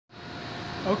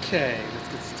Okay, let's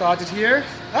get started here.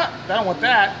 Ah, I don't want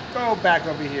that. Go back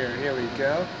over here. Here we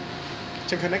go.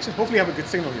 Check connection. Hopefully, I have a good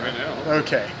signal here. I know.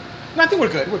 Okay. No, I think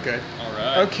we're good. We're good. All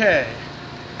right. Okay.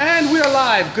 And we are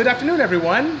live. Good afternoon,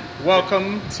 everyone.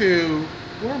 Welcome to.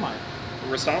 Where am I?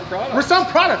 Rasan Products. Rasan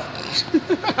Products.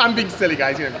 I'm being silly,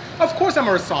 guys. You know. Of course, I'm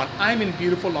a Rasan. I'm in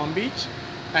beautiful Long Beach,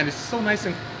 and it's so nice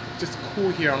and just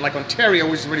cool here, unlike Ontario,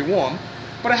 which is really warm.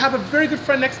 But I have a very good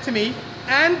friend next to me.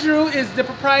 Andrew is the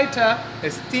proprietor,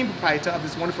 esteemed proprietor of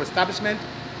this wonderful establishment.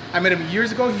 I met him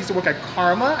years ago. He used to work at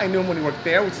Karma. I knew him when he worked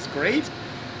there, which is great.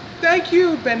 Thank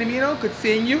you, Benamino. Good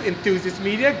seeing you. Enthusiast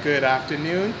Media, good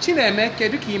afternoon. Chineme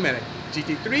Kedukimene.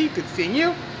 GT3, good seeing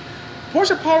you.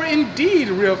 Porsche Power indeed,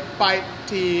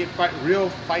 fighting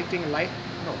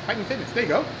fitness. There you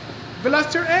go.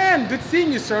 Veloster Ann, good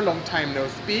seeing you, sir. Long time no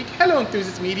speak. Hello,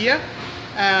 Enthusiast Media.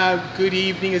 Good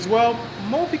evening as well.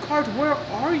 Movicard, where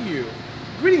are you?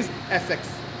 Greetings,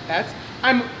 SXS.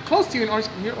 I'm close to you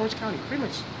near Orange County. Pretty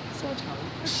much, it's Orange County.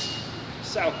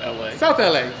 South LA. South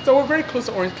LA. So we're very close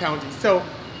to Orange County. So,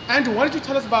 Andrew, why don't you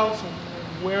tell us about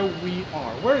where we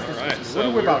are? Where is this? All right, What so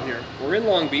are we about here? We're in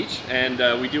Long Beach, and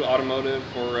we do automotive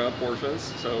for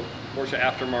Porsches. So Porsche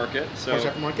aftermarket. So Porsche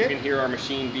aftermarket. you can hear our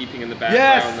machine beeping in the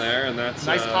background there, and that's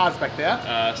nice pause back there.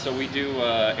 So we do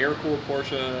air-cooled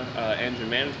Porsche engine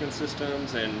management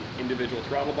systems and individual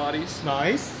throttle bodies.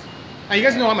 Nice. And you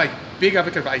guys know I'm a big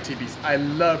advocate of ITBs. I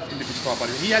love individual car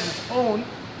bodies. He has his own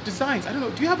designs. I don't know.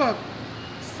 Do you have a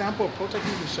sample of prototype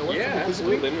you can show us? Yeah,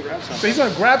 absolutely. Let me grab something. So he's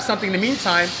going to grab something in the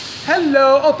meantime.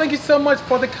 Hello. Oh, thank you so much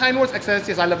for the kind words, XS.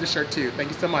 Yes, I love the shirt too.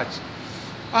 Thank you so much.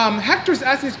 Hector's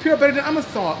asking, is Pure better than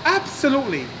Amazon?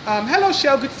 Absolutely. Hello,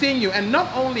 Shell. Good seeing you. And not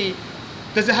only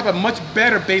does it have a much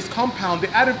better base compound, the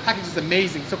additive package is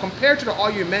amazing. So compared to the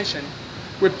oil you mentioned,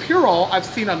 with Purol, I've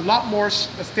seen a lot more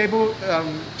stable,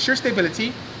 shear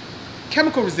stability,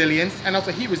 chemical resilience, and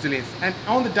also heat resilience. And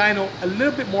on the dyno, a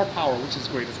little bit more power, which is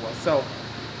great as well. So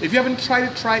if you haven't tried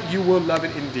it, try it. You will love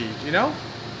it indeed, you know?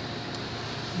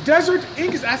 Desert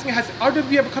Inc. is asking, has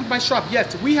RWB ever come to my shop?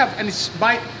 Yes, we have, and it's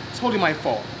totally my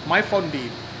fault. My fault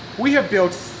indeed. We have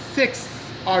built 6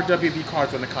 RWB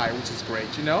cars on the Kai, which is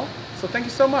great, you know? So thank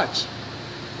you so much.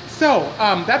 So,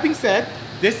 that being said,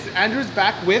 Andrew's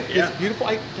back with this beautiful,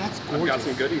 that's gorgeous. I've got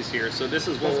some goodies here. So this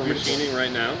is what we're machining right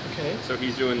now. Okay. So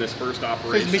he's doing this first So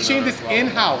operation. he's machining this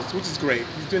in-house, which is great.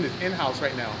 He's doing this in-house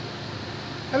right now.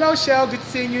 Hello, Shell. Good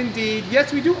seeing you indeed.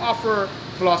 Yes, we do offer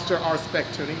Veloster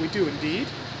R-Spec tuning. We do indeed.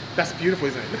 That's beautiful,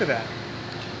 isn't it? Look at that.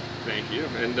 Thank you.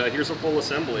 And here's a full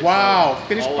assembly. Wow, so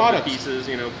finished all product. All the pieces,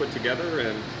 put together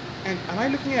and. And am I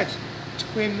looking at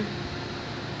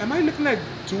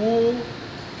dual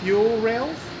fuel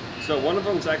rails? So one of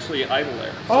them is actually idle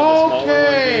air. So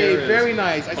okay, very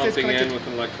nice. I said pumping in with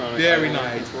an electronic. Very idle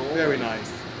air nice, control. very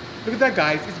nice. Look at that,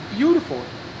 guys. It's beautiful.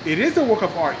 It is a work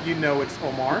of art. You know it's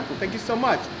Omar. Thank you so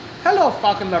much. Hello,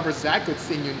 Falcon lover Zach. Good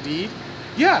seeing you indeed.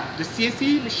 Yeah, the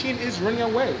CNC machine is running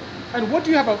away. And what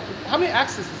do you have? How many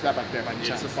axes is that back there by any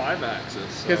chance? It's a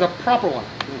 5-axis. So. Here's a proper one.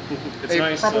 It's a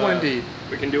nice. Proper one indeed.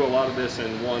 We can do a lot of this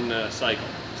in one cycle.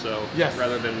 So yes.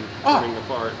 Rather than putting the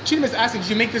part. Chineme is asking, did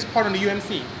you make this part on the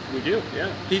UMC? We do,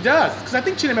 yeah. He does, because I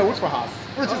think Chineme works for Haas,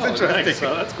 which is interesting. Nice.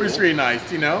 So that's cool. Which is really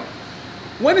nice, you know.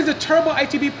 When is the Turbo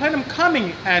ITB Platinum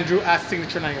coming? Andrew asked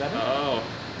Signature 911. Oh,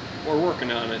 we're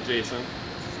working on it, Jason.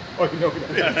 Oh, you know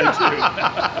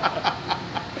that.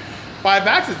 5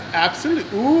 axis, absolutely.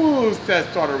 Ooh, says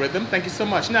Throttle Rhythm. Thank you so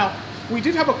much. Now, we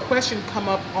did have a question come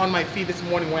up on my feed this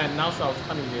morning when I announced I was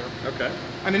coming here. Okay.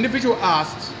 An individual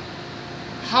asked,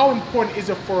 how important is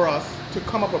it for us to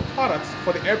come up with products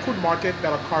for the air-cooled market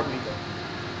that are carb legal?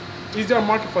 Is there a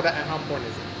market for that, and how important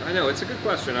is it? I know, it's a good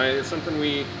question. It's something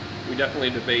we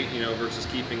definitely debate, versus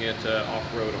keeping it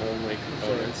off-road only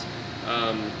components.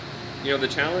 Sure. The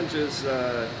challenge is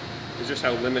just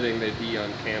how limiting they'd be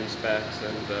on cam specs,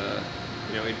 and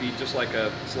it'd be just like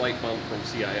a slight bump from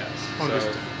CIS.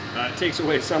 Understood. So it takes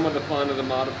away some of the fun of the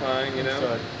modifying,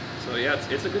 Understood. So yeah,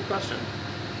 it's a good question.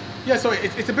 Yeah, so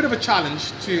it's a bit of a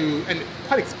challenge and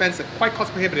quite expensive, quite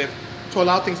cost prohibitive to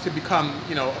allow things to become,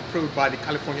 approved by the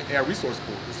California Air Resource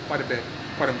Board. It's quite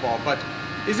involved. But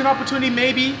is it an opportunity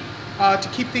maybe to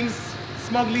keep things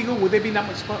smug legal? Would they be not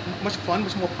much fun,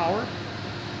 much more power?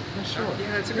 Not sure.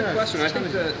 Yeah, it's a good question. I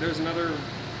think that there's another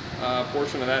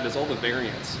portion of that is all the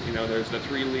variants. There's the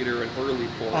 3-liter and early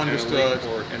port and a late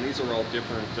port, and these are all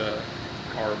different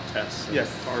carb tests. Yes.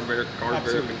 Carb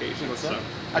verifications. So,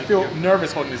 I feel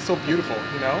nervous holding it. It's so beautiful,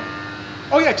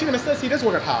 Oh yeah, Chineme says he does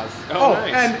work at Haas.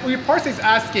 Nice. And Parse is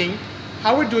asking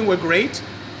how we're doing. We're great.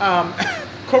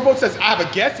 Corvo says, I have a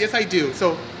guest. Yes, I do.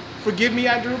 So forgive me,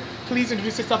 Andrew. Please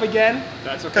introduce yourself again.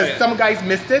 That's okay. Because some guys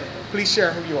missed it. Please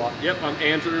share who you are. Yep, I'm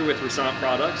Andrew with Resant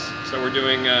Products. So we're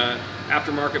doing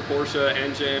aftermarket Porsche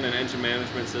engine and engine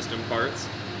management system parts.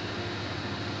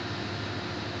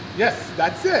 Yes,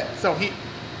 that's it. So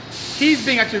he's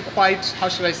being actually quite, how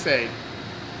should I say?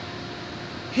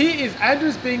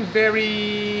 Andrew's being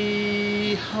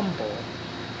very humble.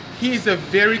 He's a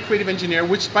very creative engineer,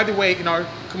 which, by the way, in our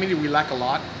community we lack a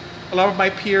lot. A lot of my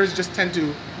peers just tend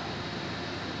to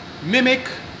mimic,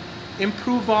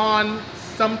 improve on,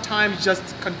 sometimes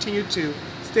just continue to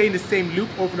stay in the same loop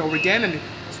over and over again and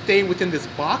stay within this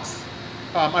box.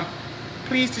 I'm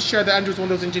pleased to share that Andrew's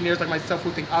one of those engineers like myself who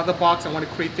think out of the box and want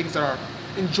to create things that are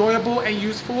enjoyable and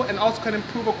useful and also can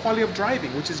improve a quality of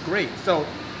driving, which is great. So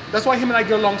that's why him and I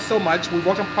get along so much. We've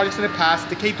worked on projects in the past.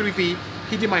 The K3V,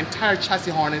 he did my entire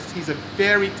chassis harness. He's a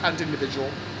very talented individual.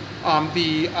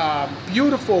 The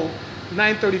beautiful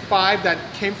 935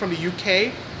 that came from the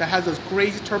UK that has those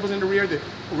crazy turbos in the rear, the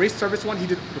race service one, he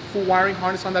did the full wiring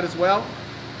harness on that as well.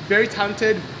 Very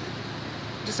talented,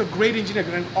 just a great engineer,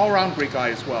 an all-around great guy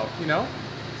as well, you know?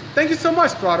 Thank you so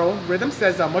much, Grotto. Rhythm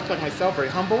says, much like myself, very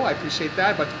humble. I appreciate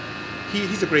that, but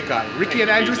he's a great guy. Ricky and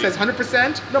Andrew says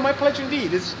 100%. No, my pleasure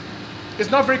indeed.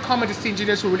 It's not very common to see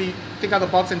engineers who really think out of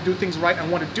the box and do things right and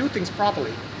want to do things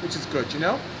properly, which is good, you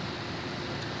know?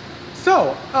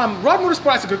 So, Rod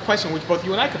Motorsport asked a good question, which both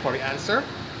you and I could probably answer.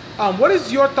 What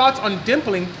is your thoughts on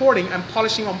dimpling, porting, and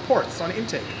polishing on ports on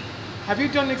intake? Have you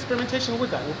done experimentation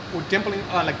with that, with dimpling,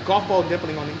 like golf ball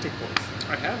dimpling on intake ports?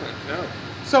 I haven't, no.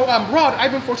 So, Rod,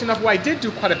 I've been fortunate enough where I did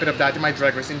do quite a bit of that in my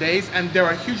drag racing days, and there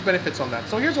are huge benefits on that.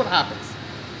 So here's what happens.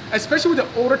 Especially with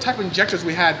the older type of injectors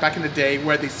we had back in the day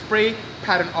where the spray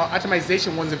pattern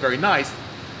atomization wasn't very nice,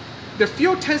 the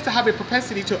fuel tends to have a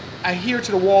propensity to adhere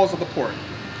to the walls of the port.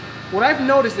 What I've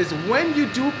noticed is when you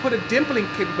do put a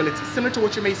dimpling capability, similar to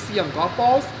what you may see on golf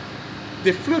balls,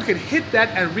 the fluid can hit that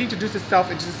and reintroduce itself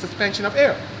into the suspension of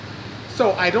air.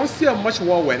 So I don't see much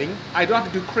wall wetting. I don't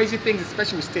have to do crazy things,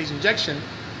 especially with stage injection.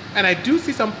 And I do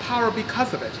see some power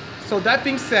because of it. So that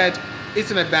being said,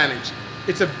 it's an advantage.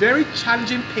 It's a very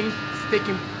challenging,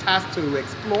 painstaking task to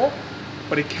explore,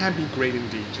 but it can be great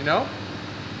indeed, you know?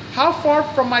 How far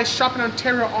from my shop in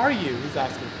Ontario are you, he's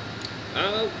asking.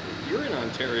 You're in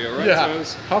Ontario, right? Yeah.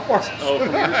 So how far? Oh,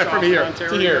 from your shop from here in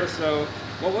Ontario? to here. So,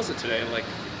 what was it today? Like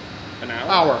an hour?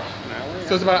 An hour? Yeah.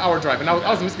 So it's about an hour drive, and I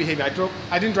was misbehaving. I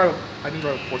didn't drive a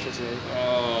Porsche today.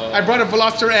 Oh. I brought a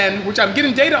Veloster N, which I'm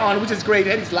getting data on, which is great.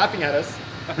 Eddie's laughing at us,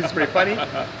 which is pretty funny.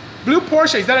 Blue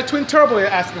Porsche, is that a twin turbo you're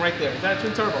asking right there? Is that a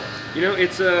twin turbo? You know,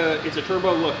 it's a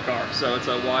turbo look car, so it's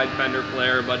a wide fender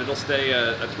flare, but it'll stay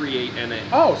a 3.8 NA.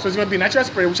 Oh, so it's going to be a natural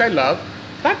aspirator, which I love.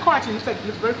 That car actually looks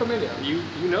very familiar. You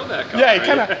know that car, yeah,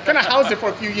 right? it kind of housed it for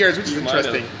a few years, which is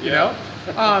interesting. Yeah.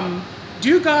 You know. Do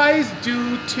you guys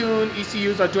tune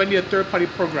ECUs or do any of the third-party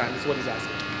programs? Is what he's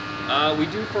asking. We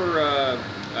do for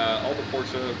all the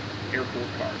Porsche airport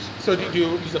cars. So do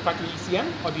you use a factory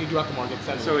ECM or do you do aftermarket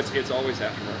standalone? So it's always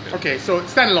aftermarket. Okay, so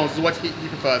standalones is what he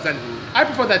prefers, and I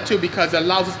prefer that too because it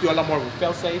allows us to do a lot more with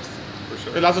fail safes. For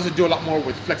sure. It allows us to do a lot more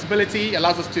with flexibility. It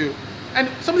allows us to, and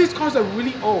some of these cars are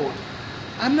really old.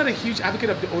 I'm not a huge advocate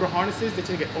of the older harnesses. They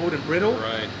tend to get old and brittle.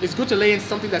 Right. It's good to lay in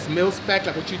something that's mil spec,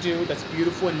 like what you do, that's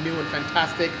beautiful and new and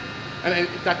fantastic, and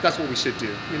that's what we should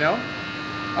do, you know?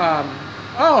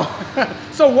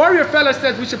 So Warrior Fella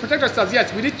says we should protect ourselves.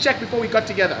 Yes, we did check before we got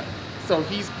together. So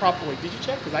he's probably, did you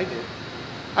check? Because I did.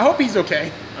 I hope he's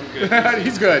okay. I'm good.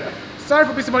 He's good. Sorry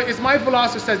for being it's my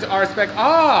Veloster, says the R-Spec.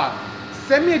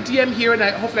 Send me a DM here and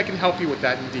hopefully I can help you with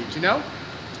that indeed, you know?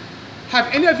 Have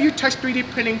any of you touched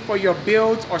 3D printing for your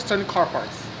builds or certain car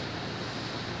parts?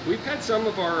 We've had some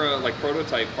of our like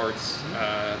prototype parts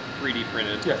 3D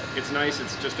printed. Yes. It's nice.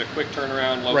 It's just a quick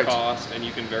turnaround, low cost, and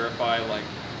you can verify like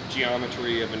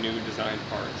geometry of a new design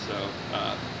part. So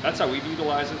that's how we've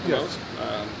utilized it the most.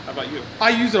 How about you?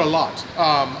 I use it a lot.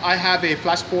 I have a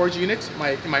Flash Forge unit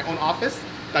in my own office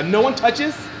that no one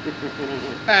touches,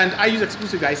 and I use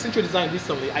exclusively. I sent you a design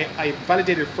recently. I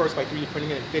validated it first by 3D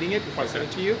printing it and fitting it before I sent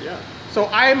it to you. Yeah. So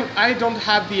I don't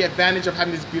have the advantage of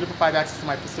having this beautiful 5-axis in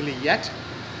my facility yet.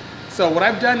 So what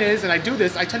I've done is, and I do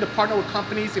this, I tend to partner with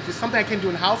companies. If it's something I can do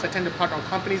in-house, I tend to partner with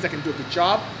companies that can do a good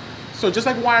job. So just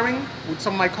like wiring with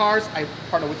some of my cars, I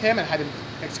partner with him and had him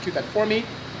execute that for me.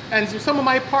 And with some of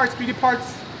my parts, 3D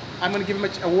parts, I'm going to give him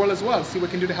a whirl as well and see what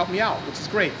he can do to help me out, which is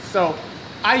great. So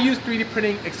I use 3D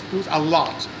printing a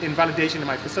lot in validation in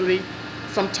my facility.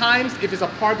 Sometimes if it's a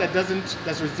part that doesn't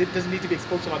need to be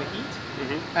exposed to a lot of heat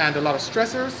and a lot of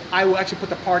stressors, I will actually put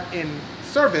the part in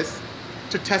service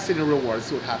to test it in the real world and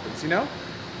see what happens, you know?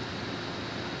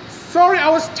 Sorry, I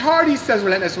was tardy, says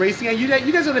Relentless Racing, and you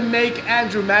guys are going to make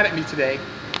Andrew mad at me today.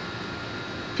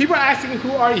 People are asking,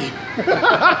 who are you?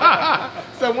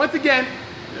 So once again,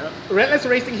 Yeah. Relentless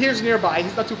Racing, here's nearby.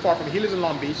 He's not too far from me. He lives in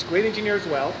Long Beach. Great engineer as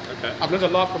well. Okay. I've learned a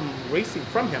lot from racing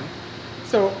from him.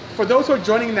 So for those who are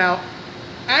joining now,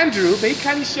 Andrew, may you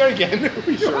kindly share again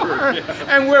who you are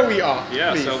and where we are.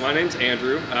 Yeah, please. so my name's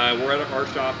Andrew. We're at our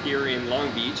shop here in Long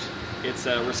Beach. It's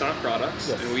Rassant Products,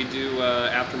 Yes. and we do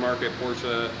aftermarket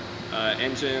Porsche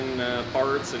engine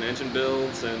parts and engine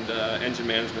builds and engine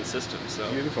management systems.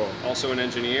 So Beautiful. Also an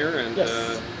engineer, and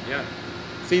Yes. yeah.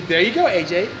 See, there you go,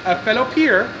 AJ, a fellow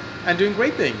peer and doing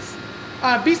great things.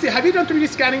 BC, have you done 3D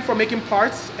scanning for making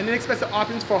parts and inexpensive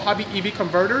options for hobby EV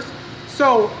converters?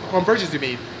 So, conversions you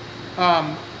mean?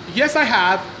 Yes, I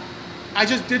have. I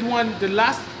just did one, the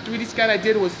last 3D scan I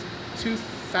did was 2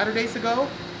 Saturdays ago.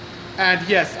 And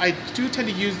yes, I do tend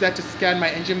to use that to scan my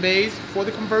engine bays for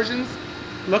the conversions.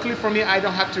 Luckily for me, I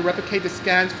don't have to replicate the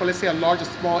scans for, let's say, a large or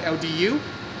small LDU,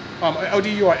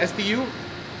 LDU or SDU,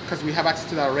 because we have access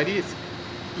to that already. It's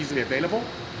easily available.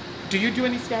 Do you do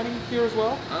any scanning here as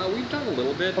well? We've done a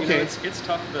little bit. You Okay. know, it's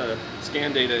tough. The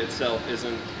scan data itself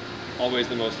isn't always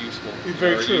the most useful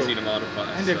Very or true. easy to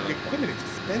modify. And so. the equipment is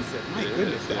expensive. My It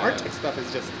goodness, is, the yeah. Artec stuff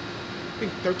is just, I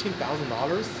think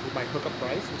 $13,000 with my hookup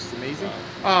price, which is amazing.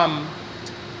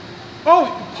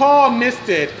 Oh, Paul missed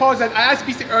it. Paul said, I asked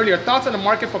BC earlier, thoughts on the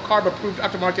market for carb-approved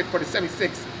aftermarket for the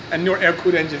 76 and newer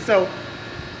air-cooled engines. So,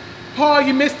 Paul,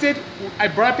 you missed it. I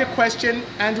brought up your question.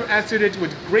 Andrew answered it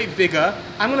with great vigor.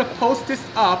 I'm going to post this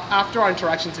up after our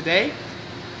interaction today.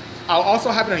 I'll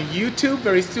also have it on YouTube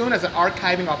very soon as an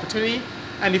archiving opportunity.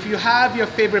 And if you have your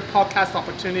favorite podcast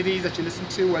opportunities that you listen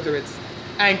to, whether it's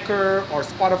Anchor or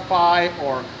Spotify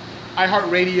or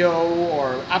iHeartRadio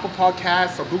or Apple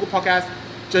Podcasts or Google Podcasts,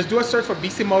 just do a search for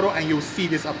BC Moto and you'll see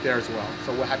this up there as well.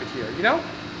 So we'll have it here, you know?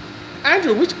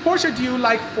 Andrew, which Porsche do you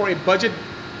like for a budget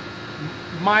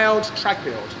mild track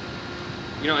build?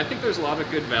 You know, I think there's a lot of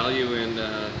good value in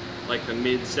like the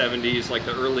mid 70s, like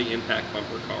the early impact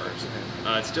bumper cars.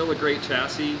 It's still a great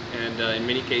chassis, and in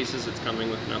many cases it's coming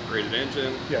with an upgraded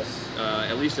engine. Yes.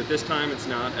 At least at this time, it's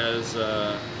not as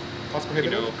Cost you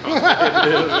prohibitive? know, cost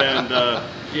prohibitive and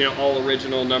you know, all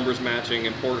original numbers matching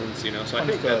importance. You know, so I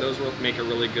think that Understood. those will make a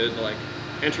really good like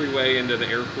entryway into the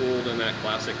air cooled and that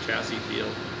classic chassis feel.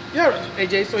 Yeah,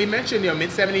 AJ, so he mentioned, you know,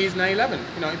 mid-70s 911,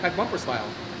 you know, impact bumper style.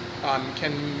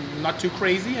 Can not too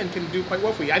crazy and can do quite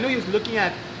well for you. I know he was looking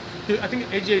at, I think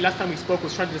AJ last time we spoke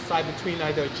was trying to decide between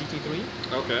either a GT3,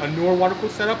 Okay. a newer water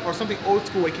cooled setup, or something old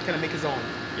school where he can kind of make his own.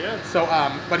 Yeah. So,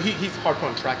 but he's hardcore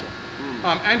on tracking.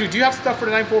 Andrew, do you have stuff for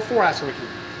the 944? Asked Ricky.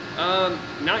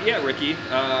 Not yet, Ricky.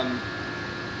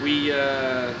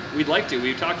 We'd like to.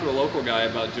 We've talked to a local guy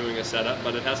about doing a setup,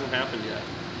 but it hasn't happened yet.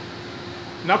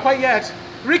 Not quite yet.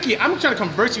 Ricky, I'm trying to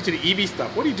convert you to the EV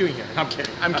stuff. What are you doing here? No, I'm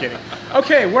kidding. I'm kidding.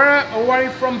 Okay, where are you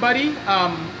from, buddy?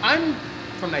 I'm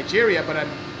from Nigeria, but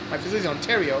my facility is in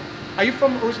Ontario. Are you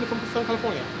originally from Southern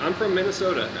California? I'm from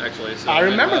Minnesota, actually. So I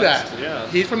remember Midwest, that. Yeah.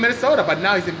 He's from Minnesota, but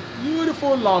now he's in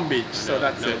beautiful Long Beach. So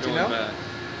that's no it, you going know? back.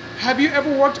 Have you ever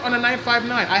worked on a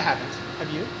 959? I haven't. Have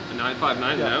you? A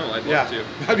 959? No, I'd Yeah. love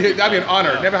to. That'd be an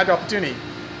honor. Yeah. Never had the opportunity.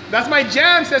 That's my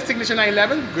jam, says Signature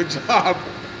 911. Good job.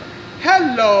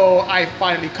 Hello, I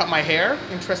finally cut my hair.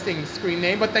 Interesting screen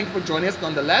name, but thank you for joining us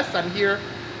nonetheless. I'm here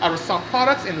at Rassant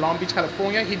Products in Long Beach,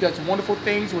 California. He does wonderful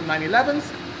things with 911s.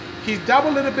 He's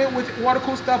dabbled a little bit with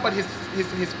water-cooled stuff, but his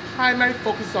primary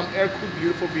focus is on air-cooled,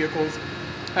 beautiful vehicles.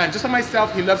 And just like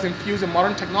myself, he loves infusing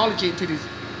modern technology into these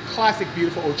classic,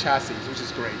 beautiful old chassis, which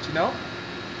is great, you know?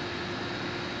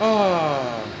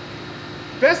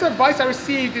 Best advice I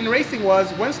received in racing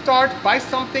was, when start, buy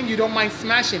something you don't mind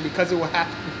smashing because it will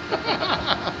happen.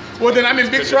 Well, then I'm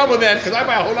in big trouble then, because I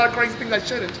buy a whole lot of crazy things I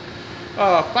shouldn't.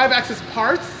 5-axis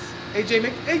parts.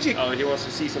 AJ. Oh, he wants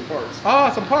to see some parts.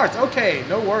 Oh, some parts. Okay,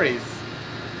 no worries.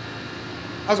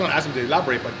 I was going to ask him to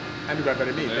elaborate, but Andrew got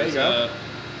better than me. There you go.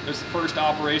 There's the first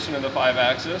operation of the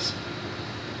 5-axis.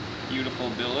 Beautiful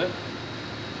billet.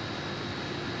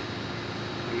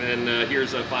 And then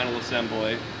here's a final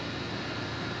assembly.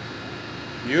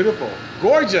 Beautiful.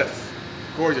 Gorgeous.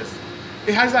 Gorgeous.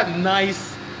 It has that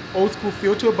nice old school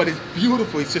feel to it, but it's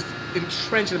beautiful. It's just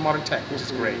entrenched in modern tech, which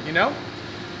is great, you know?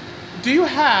 Do you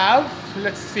have,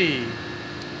 let's see,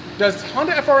 does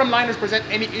Honda FRM liners present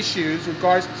any issues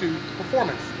regards to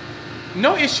performance?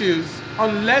 No issues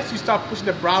unless you start pushing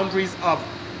the boundaries of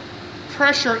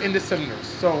pressure in the cylinders.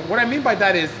 So what I mean by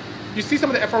that is, you see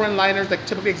some of the FRM liners that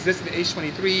typically exist in the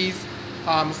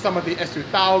H23s, some of the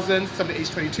S2000s, some of the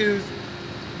H22s.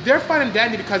 They're fine and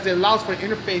dandy because it allows for an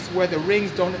interface where the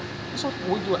rings don't, that's what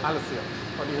we do at Aliceal.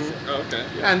 Oh, okay.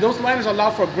 Yeah. And those liners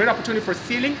allow for a great opportunity for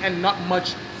sealing and not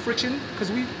much friction,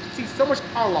 because we see so much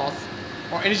power loss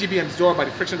or energy being absorbed by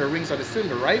the friction of the rings of the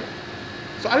cylinder, right?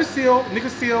 So alu seal, nickel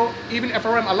seal, even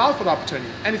FRM allows for the opportunity.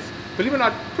 And it's, believe it or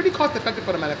not, pretty cost effective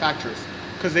for the manufacturers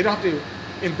because they don't have to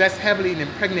invest heavily in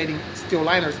impregnating steel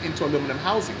liners into aluminum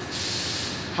housings.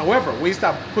 However, when you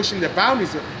start pushing the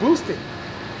boundaries of boosting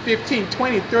 15,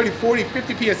 20, 30, 40,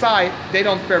 50 PSI, they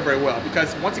don't fare very well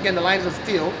because once again, the liners are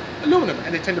steel, aluminum,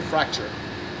 and they tend to fracture.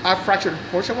 I've fractured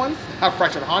Porsche ones, I've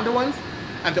fractured Honda ones,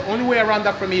 and the only way around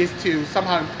that for me is to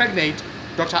somehow impregnate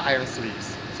ductile iron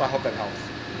sleeves. So I hope that helps.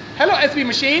 Hello SB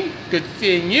Machine, good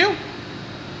seeing you.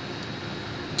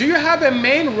 Do you have a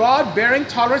main rod bearing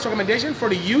tolerance recommendation for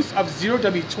the use of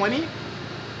 0W20?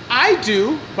 I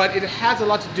do, but it has a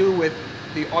lot to do with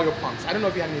the oil pumps. I don't know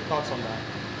if you have any thoughts on that.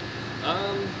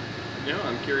 No,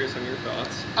 I'm curious on your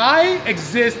thoughts. I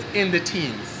exist in the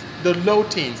teens, the low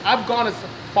teens. I've gone as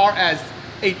far as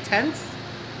 8/10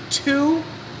 to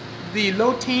the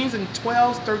low teens and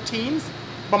 12s, 13s,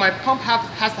 but my pump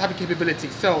has to have a capability.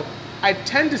 So I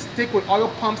tend to stick with oil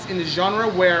pumps in the genre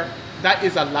where that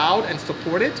is allowed and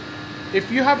supported.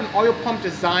 If you have an oil pump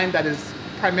design that is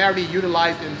primarily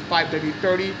utilized in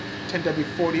 5W30,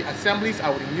 10W40 assemblies, I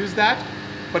would use that.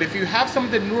 But if you have some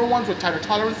of the newer ones with tighter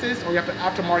tolerances, or you have an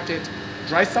aftermarket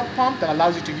dry sump pump that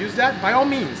allows you to use that, by all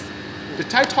means. The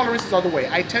tight tolerances are the way.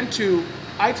 I tend to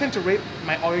rate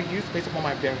my oil use based upon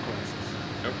my bearing clearances.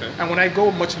 Okay. And when I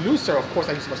go much looser, of course,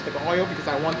 I use much thicker oil because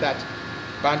I want that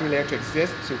boundary layer to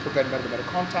exist to prevent metal-to-metal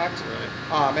contact.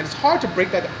 Right. And it's hard to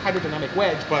break that hydrodynamic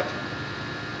wedge, but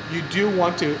you do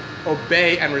want to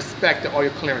obey and respect the oil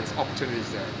clearance opportunities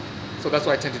there. So that's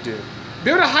what I tend to do.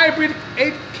 Build a hybrid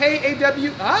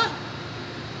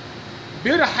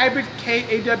Build a hybrid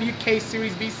KAW K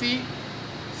Series BC.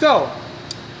 So,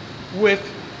 with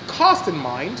cost in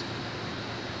mind,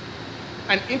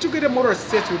 an integrated motor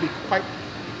assist would be quite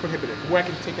prohibitive. Where I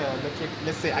can take an electric,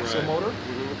 let's say axial motor,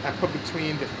 and put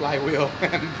between the flywheel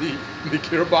and the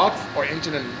gearbox, or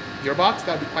engine and gearbox,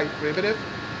 that would be quite prohibitive.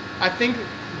 I think,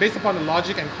 based upon the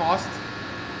logic and cost,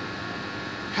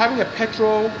 having a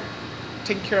petrol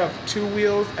taking care of two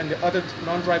wheels and the other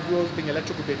non-drive wheels being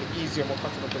electric would be an easier, more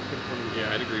cost-effective thing for me.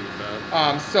 Yeah, I'd agree with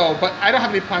that. But I don't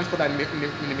have any plans for that in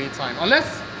the meantime,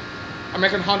 unless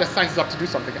American Honda signs up to do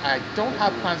something. I don't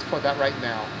have plans for that right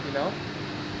now, you know.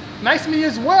 Nice to meet you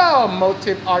as well,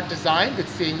 Motive Art Design. Good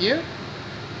seeing you.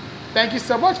 Thank you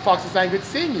so much, Fox Design. Good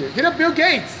seeing you. Hit up Bill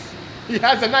Gates. He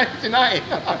has a 959.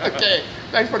 Okay.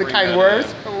 Thanks for the kind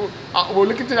words. We'll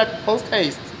look into that post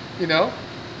haste, you know.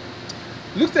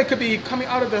 Looks like it could be coming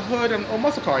out of the hood of a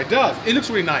muscle car. It does. It looks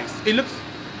really nice. It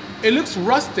looks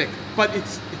rustic, but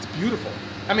it's beautiful.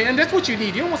 I mean, and that's what you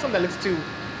need. You don't want something that looks too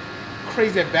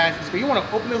crazy advanced, but you want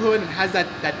to open the hood and has that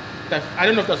I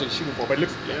don't know if that's what you're shooting for, but it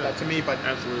looks like that to me. But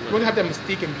absolutely, you want to have that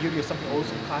mystique and beauty of something old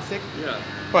and classic. Yeah.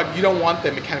 But you don't want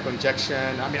the mechanical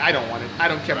injection. I mean, I don't want it. I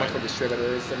don't care much for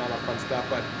distributors and all that fun stuff,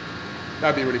 but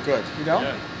that'd be really good, you know?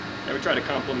 Yeah. I would try to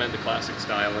complement the classic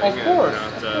styling. Of course,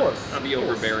 and of course. Not be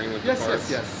overbearing with the parts.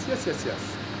 Yes.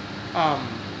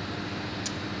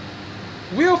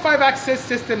 Will 5-axis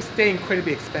systems stay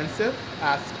incredibly expensive,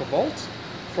 asks Covolt,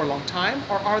 for a long time,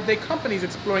 or are they companies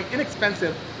exploring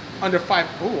inexpensive under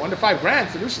 $5 grand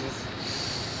solutions?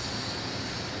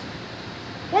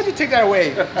 Why'd you take that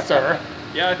away, sir?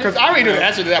 Yeah, because I already know the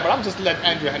answer to that, but I'm just let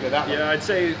Andrew handle that one. Yeah, I'd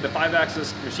say the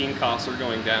 5-axis machine costs are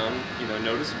going down,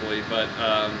 noticeably, but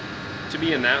to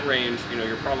be in that range,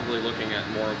 you're probably looking at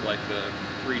more of like the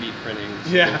 3D printing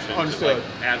solution. Yeah, understood.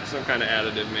 Like add some kind of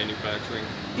additive manufacturing.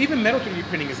 Even metal 3D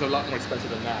printing is a lot more expensive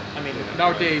than that. I mean,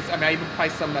 nowadays, right. I even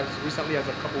priced some as recently as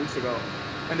a couple weeks ago,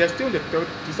 and they're still in the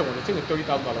decent ones. They're still in the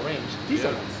 $30,000 range.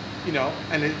 Decent ones,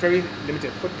 and a very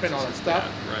limited footprint, all that stuff.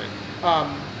 Yeah,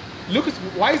 right. Lucas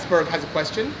Weisberg has a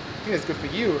question. I think that's good for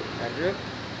you, Andrew.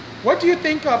 What do you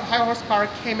think of high horsepower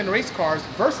Cayman race cars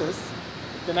versus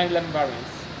the 911 variants?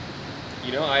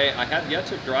 I have yet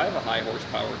to drive a high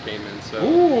horsepower Cayman, so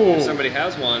if somebody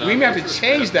has one, we may have to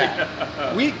change that.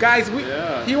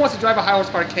 He wants to drive a high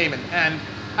horsepower Cayman, and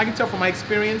I can tell from my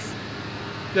experience,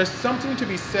 there's something to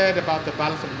be said about the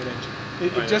balance of the mid-engine.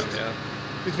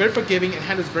 It's very forgiving, it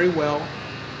handles very well,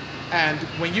 and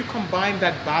when you combine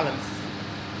that balance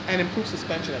and improve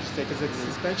suspension, I should say, because the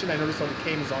suspension I noticed on the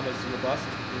Caymans aren't as robust,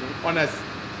 aren't as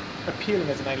appealing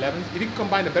as the 911s. If you can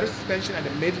combine the better suspension and the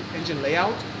mid-engine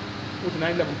layout with the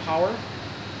 911 power,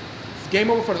 it's game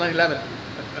over for the 911.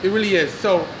 It really is.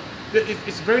 So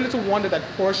it's very little wonder that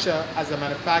Porsche, as a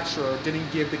manufacturer, didn't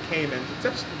give the Cayman, with the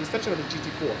exception of the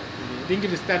GT4, didn't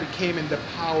give the standard Cayman the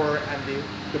power and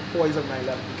the poise of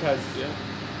 911, because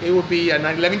it would be a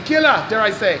 911 killer, dare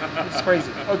I say. It's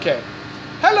crazy. Okay.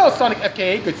 Hello, Sonic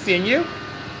FKA. Good seeing you.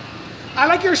 I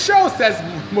like your show, says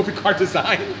Movie Car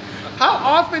Design. How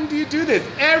often do you do this?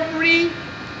 Every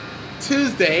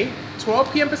Tuesday,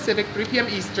 12 p.m. Pacific, 3 p.m.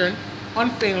 Eastern,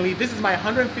 unfailingly. This is my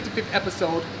 155th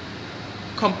episode,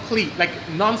 complete, like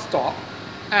non-stop.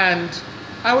 And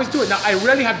I always do it. Now, I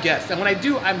rarely have guests. And when I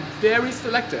do, I'm very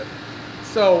selective.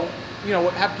 So, you know,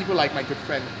 have people like my good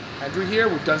friend Andrew here.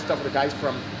 We've done stuff with the guys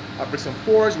from Bricks and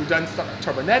Forge. We've done stuff at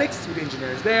Turbonetics with the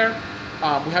engineers there.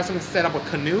 We have something set up with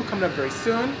Canoe coming up very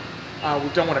soon.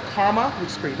 We've done one at Karma, which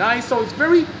is pretty nice. So it's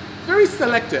very, very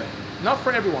selective. Not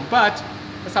for everyone, but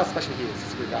that's how special he is.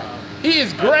 He's a good guy. He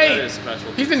is great. That is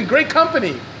special. He's in great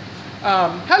company.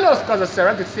 Hello, Skaza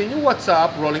Sarah. Good seeing you. What's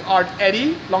up? Rolling Art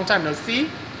Eddie. Long time no see.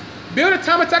 Build a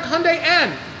time attack Hyundai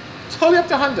and totally up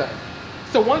to Hyundai.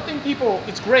 So one thing people,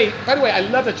 it's great. By the way, I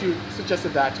love that you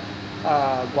suggested that,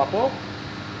 Guapo.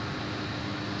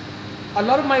 A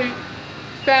lot of my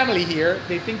family here,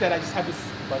 they think that I just have this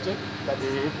budget that's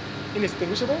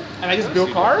inextinguishable, and I just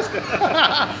build cars.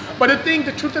 But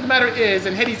the truth of the matter is,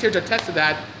 and Hetty's here to attest to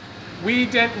that, we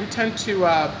tend to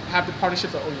have the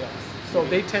partnerships with OEMs. So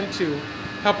they tend to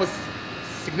help us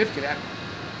significantly.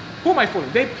 Who am I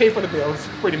fooling? They pay for the bills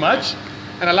pretty much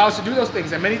and allow us to do those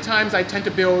things. And many times I tend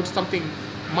to build something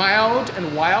mild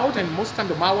and wild, and most of the time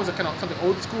the mild ones are kind of something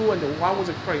old school and the wild ones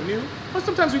are pretty new. But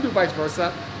sometimes we do vice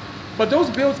versa. But those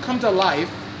builds come to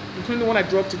life, including the one I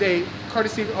drove today,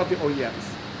 courtesy of the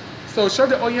OEMs. So sure,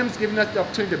 the OEMs giving us the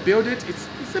opportunity to build it.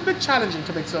 It's a bit challenging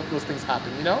to make those things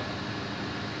happen, you know?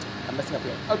 I'm messing up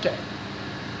here. Okay.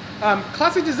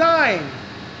 Classic design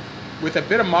with a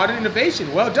bit of modern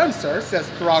innovation. Well done, sir, says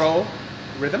Throttle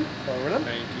Rhythm.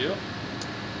 Thank you.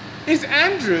 Is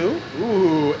Andrew,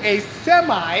 a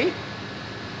semi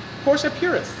Porsche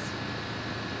purist?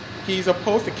 He's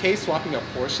opposed to K-swapping a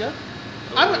Porsche.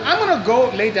 I'm gonna go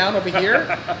lay down over here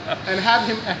and have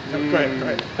him. Go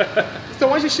ahead. So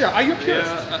why don't you share? Are you a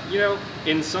purist? Yeah, you know,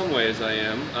 in some ways I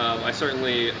am. I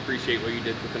certainly appreciate what you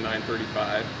did with the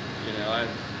 935. You know,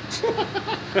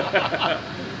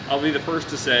 I'll be the first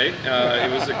to say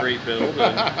it was a great build.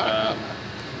 And,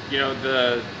 you know,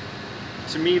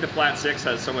 to me the flat six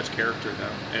has so much character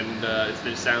though, and it's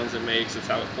the sounds it makes. It's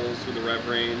how it pulls through the rev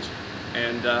range,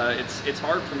 and it's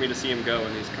hard for me to see him go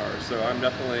in these cars. So I'm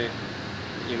definitely,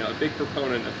 you know, a big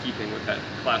proponent of keeping with that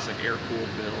classic air-cooled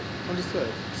build. Understood.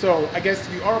 So I guess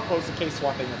you are opposed to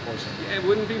K-swapping a Porsche. Yeah, it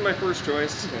wouldn't be my first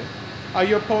choice. Okay. Are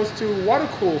you opposed to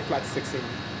water-cooled flat sixing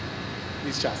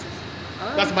these chassis?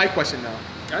 That's my question now.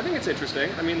 I think it's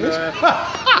interesting. I mean, if you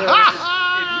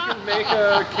can make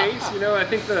a case, you know, I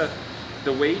think the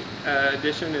weight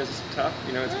addition is tough.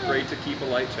 You know, it's great to keep a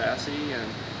light chassis, and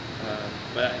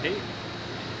but hey,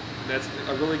 that's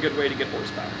a really good way to get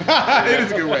horsepower. It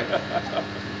is a good way.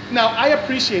 Now, I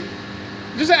appreciate,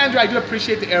 just like Andrew, I do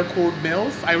appreciate the air-cooled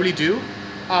mills. I really do.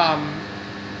 I'm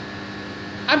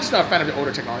just not a fan of the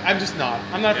older technology. I'm just not.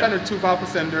 I'm not a fan of the 2-valve per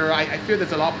cylinder. I feel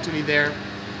there's a lot of opportunity there.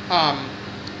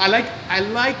 I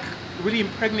like really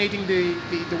impregnating the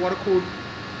water-cooled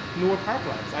newer power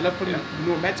plants. I love putting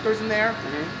newer Metzgers in there.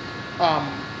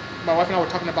 My wife and I were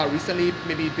talking about recently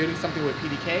maybe building something with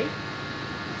PDK,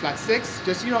 flat six.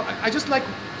 Just, you know, I just like,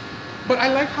 but I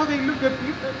like how they look good.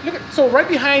 Look at, so right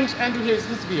behind Andrew here is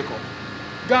his vehicle.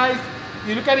 Guys,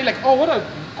 you look at it like, oh, what a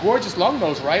gorgeous long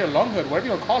nose, right? Or long hood, whatever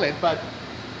you want to call it. But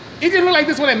it didn't look like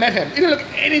this when I met him. It didn't look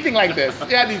anything like this.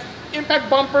 It had these impact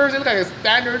bumpers. It looked like a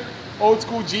standard old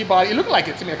school G-body. It looked like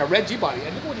it to me, like a red G-body.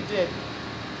 And look what he did.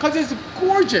 Because it's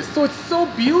gorgeous. So it's so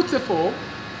beautiful.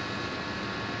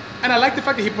 And I like the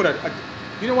fact that he put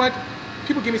you know what?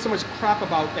 People give me so much crap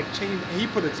about like changing. He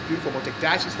put this beautiful Motec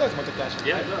dash. He still has Motec dash.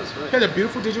 Yeah, it does. Right. He has a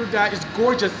beautiful digital dash. It's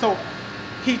gorgeous. So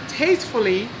he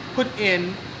tastefully put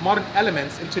in modern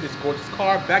elements into this gorgeous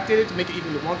car, backdated to make it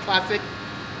even more classic.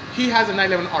 He has a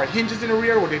 911R hinges in the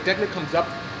rear where the deck lid comes up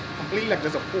completely like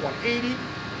there's a full 180.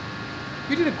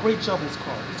 You did a great job with this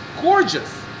car. It's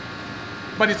gorgeous.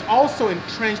 But it's also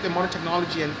entrenched in modern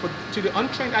technology, and to the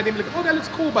untrained eye, they be like, oh, that looks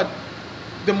cool, but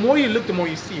the more you look, the more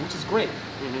you see, which is great.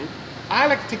 I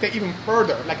like to take that even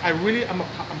further. Like I'm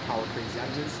power crazy.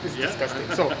 It's disgusting.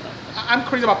 So I'm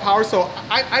crazy about power. So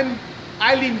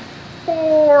I lean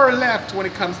far left when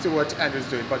it comes to what Andrew's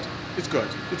doing, but it's good.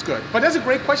 It's good. But that's a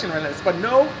great question, Relentless. But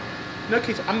no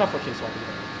case. I'm not for case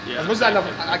swapping. As much as I love,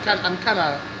 I'm kind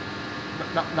of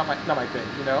not my thing.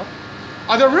 You know.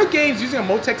 Are there real gains using a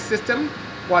Motec system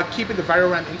while keeping the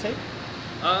VarioRAM intake?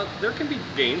 There can be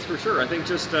gains for sure. I think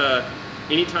just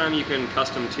anytime you can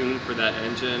custom tune for that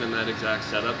engine and that exact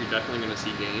setup, you're definitely going to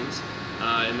see gains.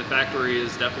 And the factory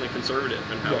is definitely conservative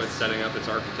in how it's setting up its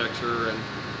architecture, and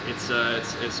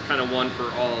it's kind of one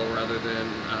for all rather than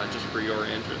just for your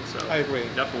engine. So I agree.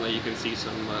 Definitely, you can see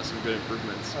some good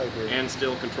improvements. I agree. And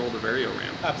still control the Vario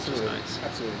RAM. Absolutely. Which is nice.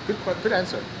 Absolutely. Good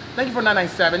answer. Thank you for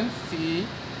 997. C.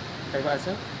 Thank you for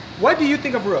answer. What do you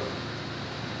think of Roof?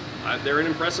 They're an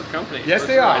impressive company. Yes, for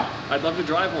they sure. are. I'd love to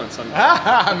drive one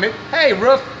sometime. Hey,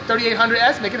 Roof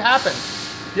 3800S, make it happen.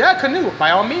 Yeah, Canoe,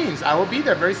 by all means. I will be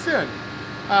there very soon.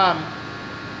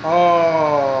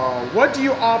 What do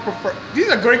you all prefer? These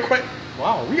are great questions.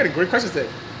 Wow, we getting great questions today.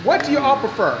 What do you all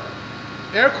prefer?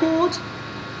 Air-cooled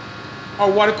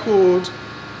or water-cooled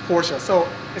Porsche? So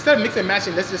instead of mix and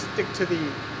matching, let's just stick to the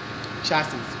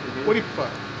chassis. What do you prefer?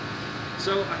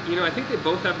 So, I think they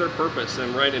both have their purpose,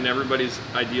 and right, in everybody's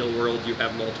ideal world, you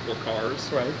have multiple cars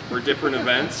for different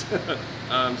events.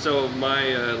 So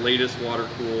my latest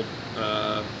water-cooled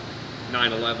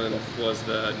 911 was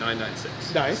the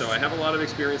 996. Nice. So I have a lot of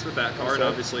experience with that car, and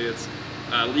obviously it's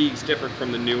leagues different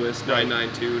from the newest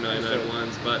 992,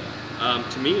 991s, but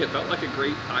to me it felt like a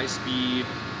great high-speed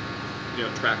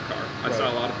track car. I saw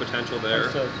a lot of potential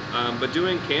there. But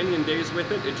doing canyon days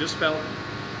with it, it just felt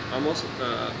almost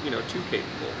too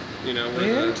capable.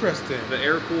 Interesting. The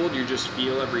air cooled, you just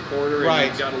feel every corner, and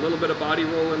you've got a little bit of body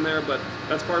roll in there, but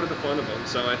that's part of the fun of them.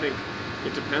 So I think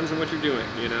it depends on what you're doing.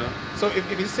 So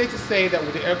if it's safe to say that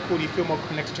with the air cooled, you feel more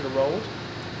connected to the road.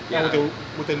 Yeah. And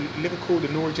with the liquid cooled, the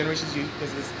newer generations,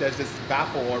 there's this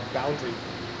baffle or boundary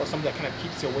or something that kind of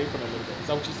keeps you away from it a little bit. Is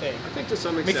that what you're saying? I think to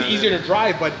some extent Makes it easier to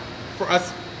drive, but for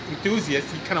us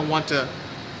enthusiasts, you kind of want to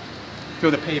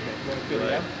feel the pavement. You want to feel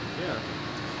Yeah.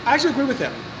 I actually agree with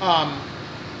him.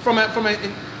 From an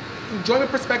enjoyment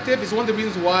perspective, it's one of the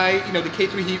reasons why the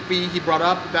K3 he brought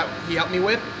up that he helped me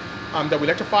with, that we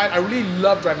electrified. I really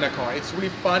love driving that car. It's really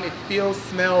fun. It feels,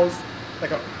 smells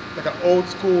like an old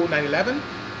school 911.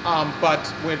 But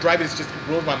when I drive it, it just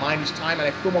blows my mind each time, and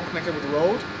I feel more connected with the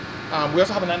road. We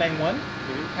also have a 991,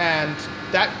 and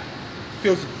that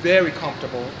feels very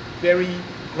comfortable, very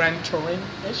Grand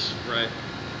Touring-ish. Right.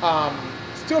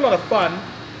 Still a lot of fun.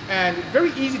 And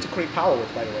very easy to create power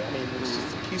with, by the way. I mean, it's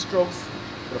just keystrokes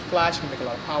with a flash, you can make a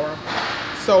lot of power.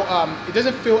 So it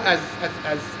doesn't feel as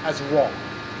raw.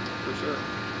 For sure.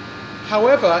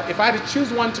 However, if I had to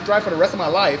choose one to drive for the rest of my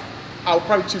life, I would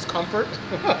probably choose comfort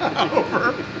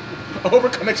over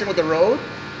connection with the road.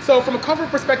 So from a comfort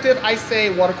perspective, I say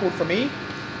water cooled for me.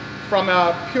 From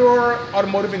a pure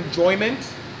automotive enjoyment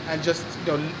and just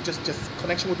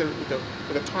connection with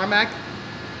the tarmac,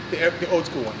 the old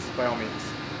school ones, by all means.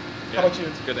 Yeah, how about you?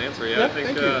 That's a good answer. Yeah, I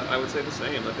think I would say the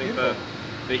same. I think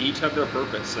they each have their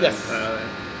purpose. And,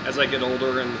 as I get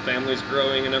older and the family's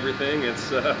growing and everything,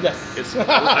 it's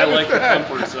I like the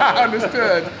comfort zone. I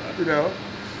understood.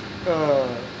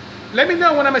 Let me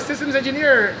know when I'm a systems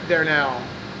engineer there now.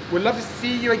 We'd love to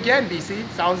see you again, BC.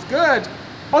 Sounds good.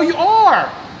 Oh, you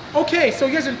are. Okay, so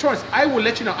here's insurance. I will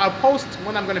let you know. I'll post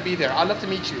when I'm going to be there. I'd love to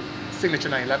meet you. Signature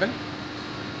 911.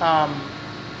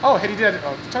 Oh, Hedy did.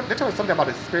 They told us something about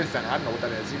the Experience Center. I don't know what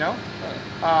that is,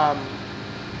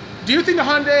 Do you think the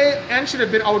Hyundai N should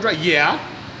have been all drive? Yeah.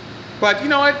 But you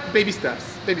know what? Baby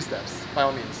steps. Baby steps, by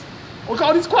all means. Oh,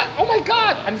 God, it's quiet. Oh, my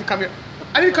God. I need to come here.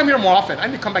 I need to come here more often. I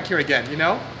need to come back here again,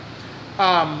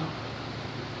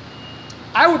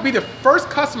 I would be the first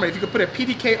customer if you could put a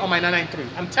PDK on my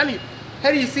 993. I'm telling you.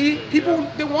 Hedy, you see, people,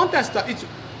 they want that stuff.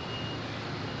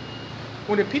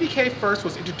 When the PDK first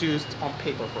was introduced on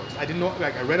paper first, I didn't know,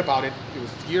 I read about it. It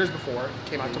was years before it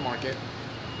came out to market.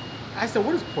 I said,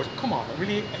 what is Porsche? Come on,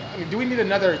 really? I mean, do we need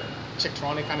another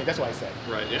Chectronic? I mean, that's what I said.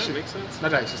 Right, yeah, it makes sense.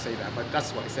 Not that I should say that, but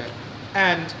that's what I said.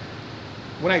 And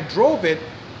when I drove it,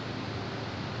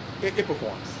 it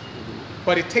performs.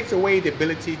 But it takes away the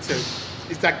ability to,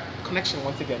 it's that connection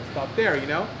once again, it's not there,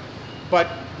 But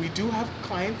we do have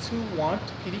clients who want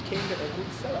PDK in their own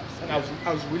setups. And I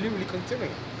was really, really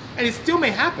considering it. And it still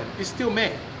may happen. It still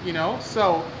may,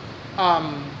 So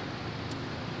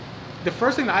the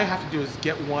first thing that I have to do is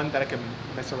get one that I can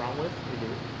mess around with.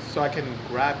 So I can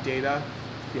grab data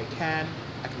via CAN.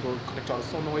 I can go connect to all the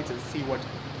solenoids and see what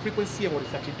frequency and what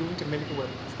it's actually doing to mimic it with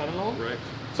standalone. Right.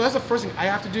 So that's the first thing I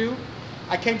have to do.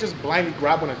 I can't just blindly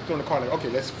grab one and throw in the car like, okay,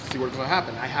 let's see what's going to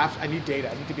happen. I need data.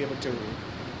 I need to be able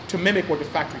to mimic what the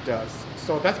factory does.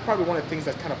 So that's probably one of the things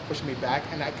that's kind of pushing me back.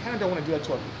 And I kind of don't want to do that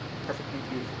to a perfectly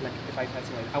beautiful, like if I had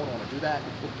something, I wouldn't want to do that.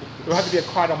 It would have to be a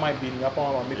car I don't mind beating up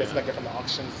on, or maybe that's like from the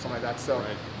auctions or something like that. So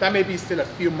that may be still a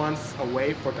few months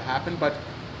away for it to happen. But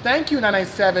thank you,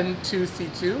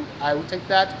 997-2C2. I will take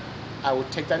that. I will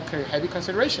take that in heavy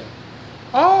consideration.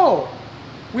 Oh,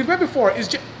 we've read before.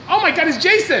 Oh my God, it's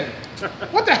Jason.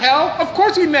 What the hell? Of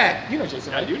course we met. You know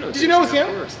Jason, right? I do know. Did Jason, you know it was him?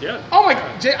 Of course, yeah. Oh my,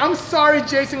 Yeah. I'm sorry,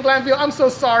 Jason Glanville. I'm so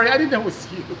sorry. I didn't know it was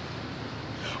you.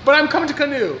 But I'm coming to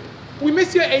Canoe. We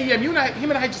missed you at AEM. Him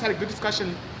and I just had a good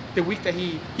discussion the week that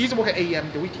he used to work at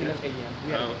AEM. The week he left AEM.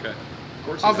 Oh, okay. Of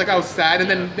course. I was like, I was sad, and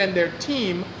Yeah. then their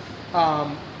team,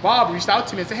 Bob reached out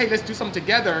to me and said, hey, let's do something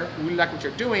together. We really like what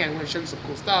you're doing, and we're gonna show you some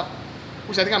cool stuff.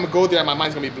 Which I think I'm gonna go there, and my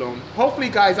mind's gonna be blown. Hopefully,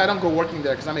 guys, I don't go working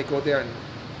there because I may go there and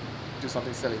do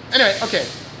something silly. Anyway, okay.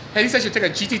 Hedy says she'll take a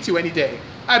GT2 any day.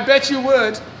 I bet you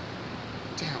would.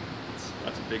 Damn.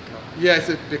 That's a big car. Yeah, it's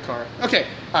a big car. Okay,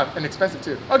 and expensive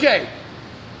too. Okay.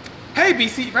 Hey,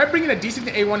 BC, if I bring in a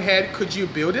D60A1 head, could you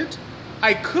build it?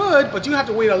 I could, but you have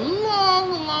to wait a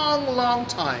long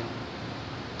time.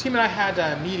 Team and I had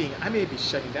a meeting. I may be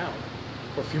shutting down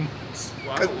for a few months.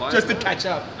 Wow, 'Cause why just is to that? catch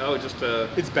up. Oh, just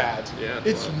It's bad. Yeah,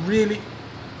 It's wow. really,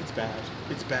 it's bad.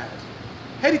 It's bad.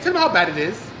 Hey, tell me how bad it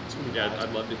is. It's really Yeah, bad.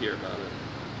 I'd love to hear about it.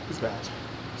 It's bad.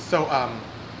 So,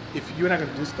 if you and I are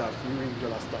gonna do stuff, we need to do a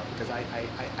lot of stuff because I'm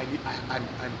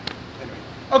anyway.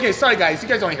 Okay, sorry guys, you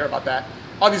guys don't wanna hear about that.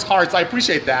 All these hearts, I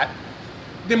appreciate that.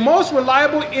 The most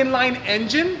reliable inline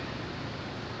engine.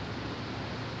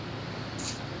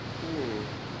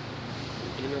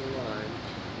 In a line.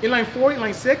 Inline 4,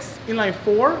 inline 6, inline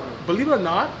 4, believe it or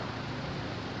not,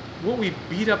 what we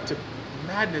beat up to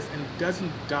madness and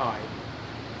doesn't die.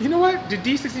 You know what? The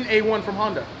D16A1 from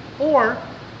Honda. Or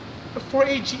the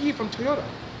 48GE from Toyota.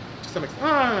 To some extent.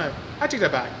 No. I take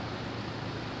that back.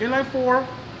 Inline 4,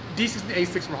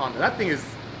 D16A6 from Honda. That thing is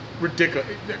ridiculous.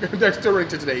 They're still running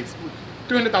to today. It's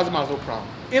 300,000 miles, no problem.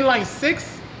 Inline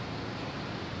 6,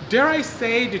 dare I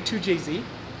say the 2JZ?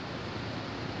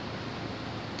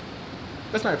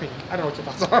 That's my opinion. I don't know what your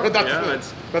thoughts are, but that's I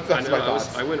know, my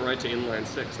thoughts. I went right to inline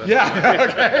 6. That's Yeah,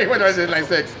 okay. When I was in inline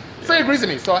 6. So he agrees with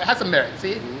me, so it has some merit,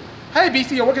 see? Hey,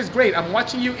 BC, your work is great. I'm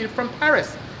watching you from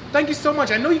Paris. Thank you so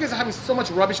much. I know you guys are having so much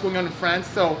rubbish going on in France,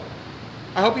 so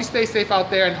I hope you stay safe out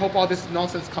there and hope all this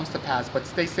nonsense comes to pass. But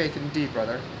stay safe indeed,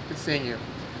 brother. Good seeing you.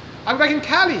 I'm back in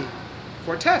Cali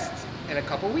for a test in a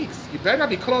couple weeks. You better not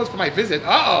be closed for my visit.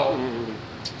 Uh-oh.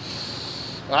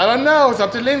 I don't know. It's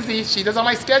up to Lindsay. She does all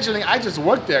my scheduling. I just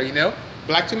work there, you know.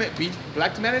 Black 2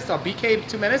 Minutes or BK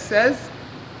 2 Minutes says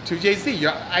to JZ.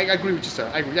 I agree with you, sir.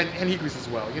 I agree, and he agrees as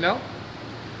well, you know.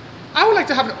 I would like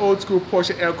to have an old school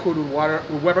Porsche air-cooled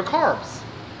with Weber carbs.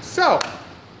 So,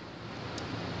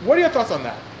 what are your thoughts on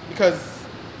that? Because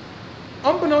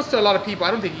unbeknownst to a lot of people,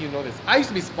 I don't think you know this, I used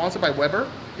to be sponsored by Weber,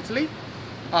 Italy,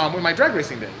 with my drag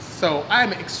racing days. So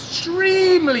I'm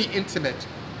extremely intimate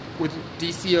with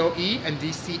DCOE and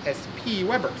DCSP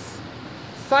Webers.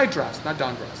 Side drafts, not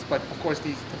down drafts, but of course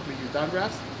these typically use down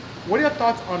drafts. What are your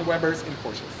thoughts on Webers in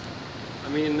Porsches? I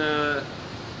mean,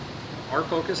 our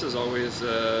focus is always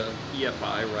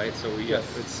EFI, right? So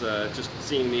it's just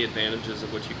seeing the advantages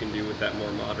of what you can do with that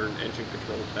more modern engine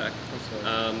control tech.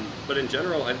 Right. But in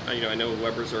general, I know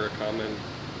Webers are a common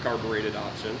carbureted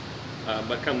option,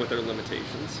 but come with their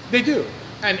limitations. They do,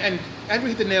 and Andrew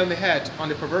hit the nail on the head, on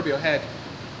the proverbial head.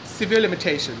 Severe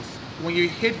limitations. When you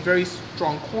hit very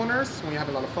strong corners, when you have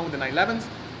a lot of foam, the 911s,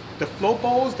 the float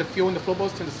bowls, the fuel in the float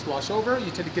bowls tend to slosh over.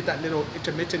 You tend to get that little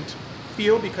intermittent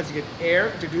feel because you get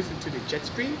air introduced into the jet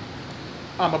stream.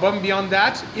 Above and beyond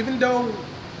that, even though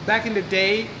back in the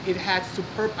day it had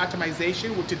superb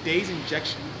atomization, with today's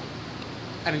injection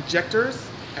and injectors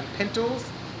and pintos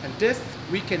and discs,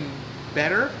 we can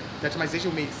better the atomization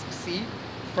we may see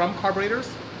from carburetors.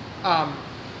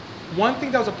 One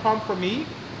thing that was a problem for me,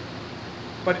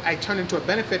 but I turned into a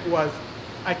benefit, was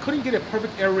I couldn't get a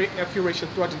perfect air-fuel ratio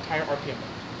throughout the entire RPM.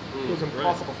 It was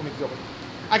impossible for me to do it.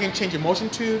 I can change emotion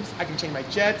tubes, I can change my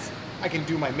jets, I can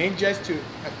do my main jets to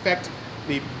affect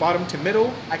the bottom to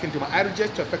middle, I can do my idle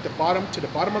jets to affect the bottom to the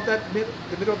bottom of that, the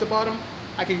middle of the bottom,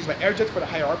 I can use my air jets for the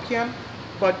higher RPM,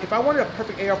 but if I wanted a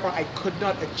perfect AFR, I could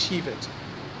not achieve it.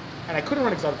 And I couldn't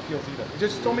run exotic fuels either.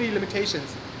 There's just so many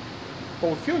limitations.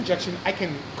 But with fuel injection, I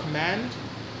can command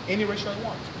any ratio I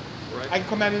want. Right. I can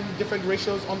command any different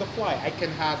ratios on the fly. I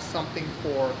can have something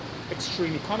for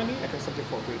extreme economy, I can have something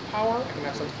for great power, I can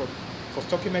have something for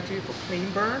stoichiometry, for clean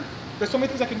burn. There's so many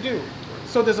things I can do.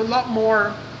 So there's a lot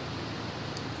more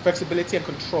flexibility and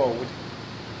control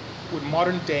with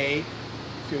modern day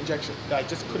fuel injection that I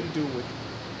just couldn't do with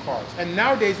cars. And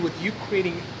nowadays, with you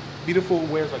creating beautiful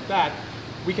wares like that,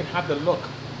 we can have the look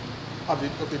of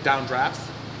the downdrafts,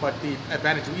 but the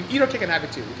advantage, either can have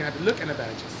it too. We can have the look and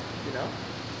advantages, you know?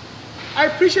 I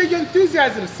appreciate your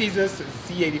enthusiasm, Caesars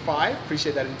Z85.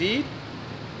 Appreciate that indeed.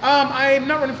 I'm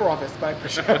not running for office, but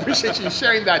I appreciate you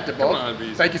sharing that, DeBolt. Come on,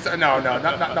 BC. Thank you, sir. No,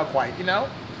 not quite, you know?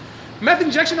 Meth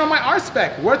injection on my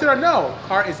R-Spec, worth it or no?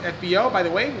 Car is FBO, by the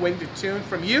way, waiting to tune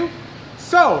from you.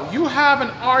 So, you have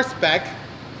an R-Spec,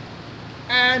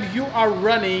 and you are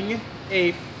running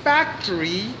a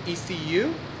factory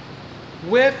ECU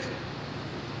with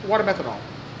water methanol.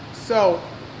 So,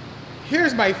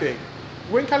 here's my thing.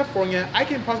 We're in California, I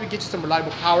can possibly get you some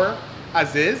reliable power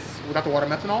as is, without the water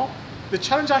methanol. The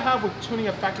challenge I have with tuning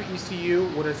a factory ECU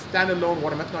with a standalone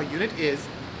water methanol unit is,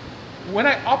 when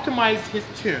I optimize his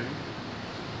tune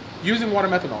using water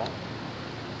methanol,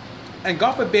 and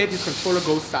God forbid his controller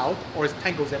goes south or his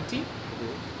tank goes empty,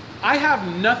 I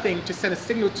have nothing to send a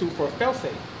signal to for a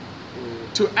failsafe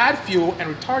to add fuel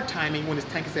and retard timing when his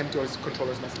tank is empty or his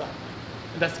controller is messed up.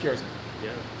 And that scares me.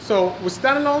 Yeah. So with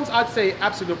standalones, I'd say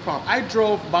absolute no problem. I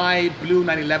drove my blue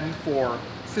 911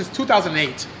 since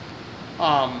 2008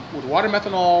 with water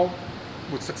methanol,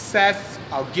 with success.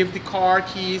 I'll give the car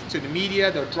keys to the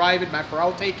media, they'll drive it, Matt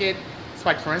Farrell will take it,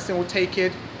 Spike Ferenczi will take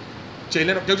it, Jay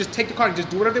Leno, they'll just take the car and just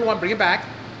do whatever they want, bring it back.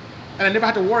 And I never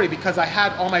had to worry because I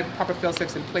had all my proper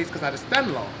fail-safes in place because I had a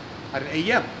standalone, I had an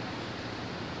AEM.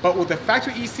 But with the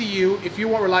factory ECU, if you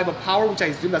want reliable power, which I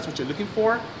assume that's what you're looking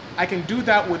for, I can do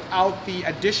that without the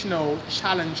additional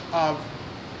challenge of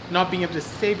not being able to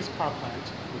save this power plant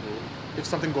if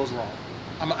something goes wrong.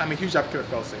 I'm a huge advocate of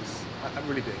fail-safes. I'm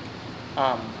really big.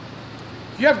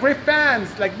 If you have great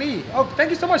fans like me, oh, thank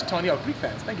you so much, Tony. Oh, Greek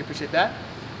fans, thank you, appreciate that.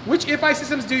 Which IFI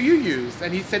systems do you use?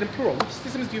 And he said in plural. Which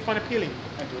systems do you find appealing,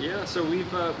 Andrew? Yeah, so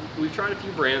we've tried a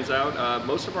few brands out.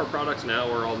 Most of our products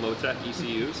now are all Motec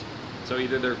ECUs. So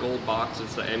either their gold box,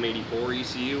 it's the M84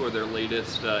 ECU, or their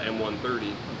latest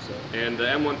M130. And the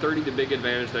M130, the big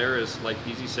advantage there is, like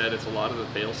BZ said, it's a lot of the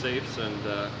fail-safes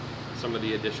and some of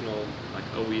the additional like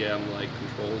OEM-like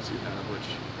controls you have,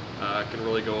 which can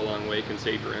really go a long way, can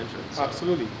save your engine. So.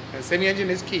 Absolutely. And saving engine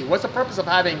is key. What's the purpose of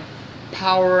having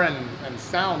power and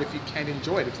sound if you can't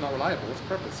enjoy it, if it's not reliable? What's the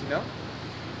purpose, you know?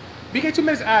 BK2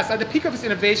 Minutes asks, at the peak of its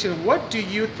innovation, what do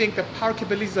you think the power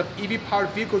capabilities of EV-powered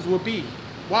vehicles will be?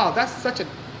 Wow, that's such a...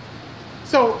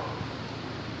 So,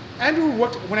 Andrew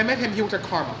worked, when I met him, he worked at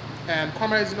Karma. And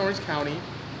Karma is in Orange County.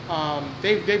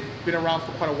 They've been around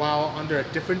for quite a while under a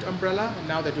different umbrella, and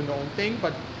now they're doing their own thing.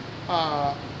 But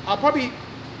I'll probably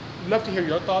love to hear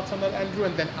your thoughts on that, Andrew,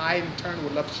 and then I, in turn,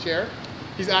 would love to share.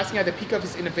 He's asking, at the peak of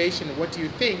his innovation, what do you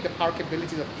think the power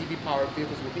capabilities of EV-powered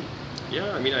vehicles will be?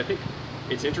 Yeah, I mean, I think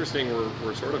it's interesting.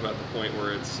 We're sort of at the point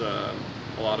where it's a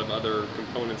lot of other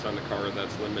components on the car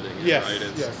that's limiting it, yes, right?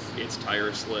 It's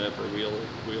tire slip or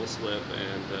wheel slip,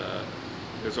 and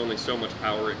there's only so much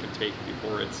power it can take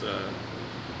before it's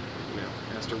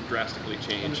has to drastically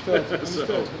change.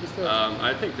 Understood.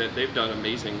 I think that they've done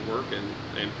amazing work in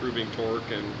improving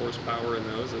torque and horsepower in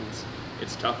those, and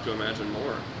it's tough to imagine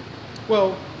more.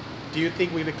 Well, do you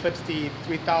think we've eclipsed the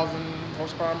 3,000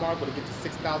 horsepower mark? Will it get to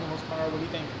 6,000 horsepower? What do you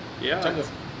think? Yeah,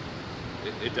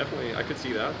 it definitely, I could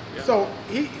see that. Yeah. So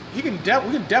we can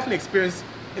definitely experience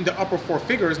in the upper four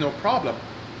figures, no problem.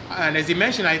 And as he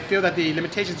mentioned, I feel that the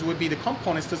limitations would be the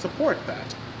components to support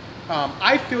that.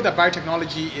 I feel that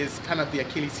biotechnology is kind of the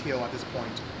Achilles heel at this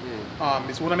point.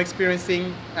 It's what I'm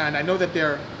experiencing, and I know that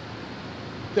there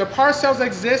are power cells that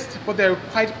exist, but they're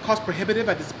quite cost prohibitive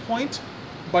at this point.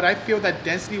 But I feel that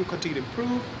density will continue to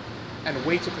improve, and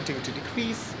weights will continue to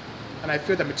decrease, and I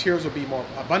feel that materials will be more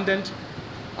abundant.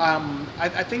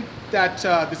 I think that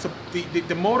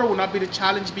the motor will not be the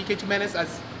challenge, BK2 Menace,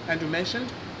 as Andrew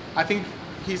mentioned. I think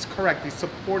he's correct. The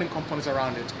supporting components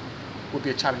around it would be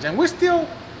a challenge. And we're still,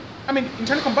 I mean,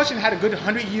 internal combustion had a good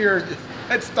 100-year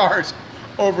head start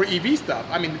over EV stuff.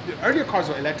 I mean, the earlier cars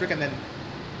were electric, and then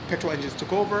petrol engines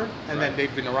took over, and then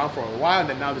they've been around for a while, and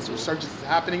then now this resurgence is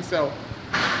happening. So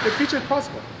the future is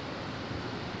possible.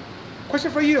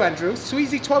 Question for you, Andrew.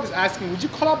 Sweezy12 is asking, would you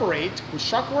collaborate with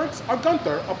Shockworks or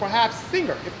Gunther, or perhaps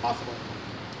Singer, if possible?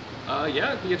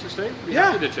 Yeah, it'd be interesting. I'd be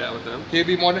happy to chat with them. He'd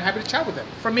be more than happy to chat with them.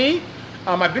 For me,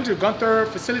 I've been to Gunther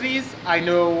facilities. I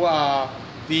know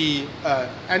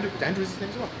Andrew's his name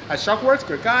as well. At Shockworks,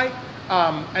 good guy.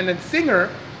 And then Singer,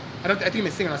 I think he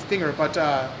means Singer, not Stinger, but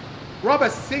Rob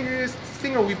at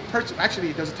Singer, we've purchased,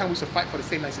 actually, there was a time we used to fight for the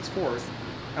same 964s,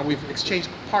 and we've exchanged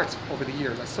parts over the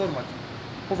years. I sold them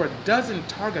over a dozen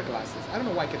Targa glasses. I don't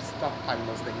know why I kept stockpiling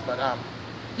those things, but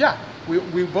yeah,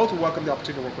 we both welcome the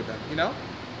opportunity to work with them, you know?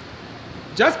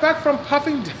 Just back from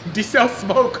puffing diesel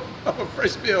smoke of a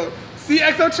fresh build. See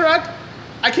Exo truck?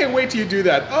 I can't wait till you do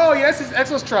that. Oh yes, it's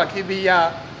Exo's truck. He'd be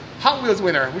Hot Wheels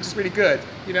winner, which is pretty good,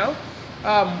 you know?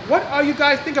 What are you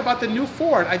guys think about the new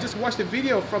Ford? I just watched a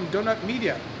video from Donut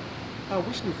Media.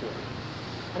 Which new Ford?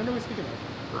 I don't know what you're speaking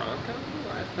of. Bronco?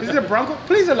 Is it a Bronco?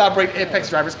 Please elaborate, Apex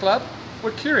Drivers Club.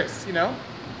 We're curious, you know?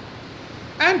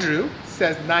 Andrew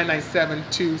says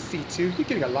 9972C2. You're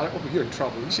getting a lot of, oh, you're in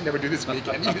trouble. You should never do this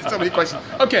weekend. You get so many questions.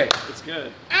 Okay. It's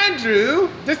good. Andrew,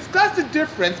 discuss the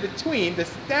difference between the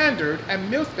standard and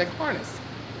mil-spec harness.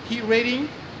 Heat rating,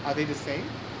 are they the same?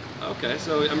 Okay,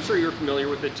 so I'm sure you're familiar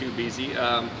with it too,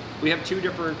 BZ. We have two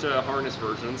different harness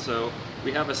versions. So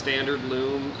we have a standard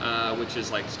loom, which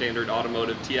is like standard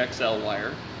automotive TXL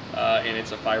wire, and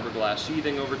it's a fiberglass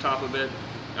sheathing over top of it.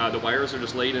 The wires are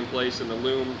just laid in place in the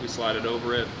loom. We slide it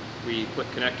over it. We put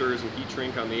connectors and heat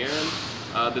shrink on the end.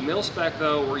 The mil-spec,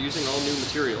 though, we're using all new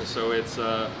materials. So it's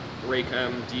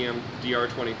Raychem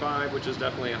DR25, which is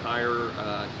definitely a higher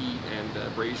heat and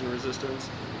abrasion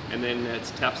resistance. And then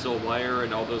it's Tefzel wire,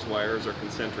 and all those wires are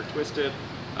concentric twisted.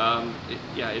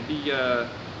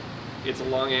 It's a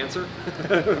long answer,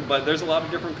 but there's a lot of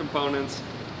different components.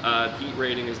 Heat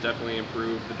rating has definitely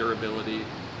improved, the durability.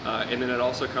 And then it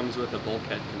also comes with a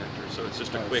bulkhead connector, so it's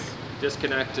just a quick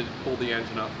disconnect to pull the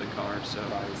engine off the car. So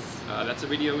that's a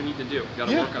video we need to do. Got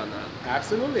to work on that.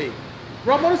 Absolutely.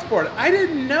 Rob Motorsport, I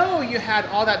didn't know you had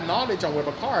all that knowledge on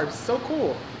Weber carbs. So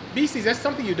cool. BC, is there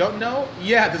something you don't know?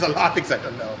 Yeah, there's a lot of things I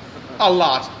don't know. A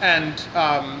lot. And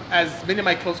as many of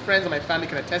my close friends and my family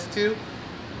can attest to,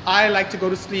 I like to go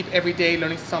to sleep every day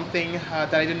learning something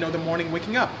that I didn't know the morning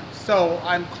waking up. So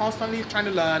I'm constantly trying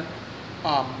to learn.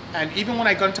 And even when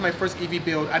I got into my first EV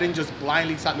build, I didn't just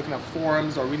blindly start looking at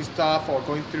forums or reading stuff or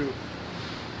going through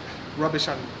rubbish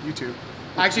on YouTube.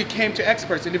 I actually came to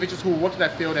experts, individuals who worked in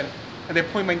that field, and they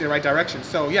point me in the right direction.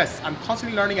 So yes, I'm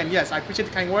constantly learning, and yes, I appreciate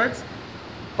the kind words,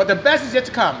 but the best is yet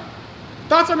to come.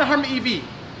 Thoughts on the Harman EV?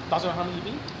 Thoughts on the Harman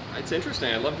EV? It's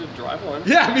interesting. I'd love to drive one.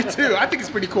 Yeah, me too. I think it's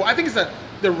pretty cool. I think it's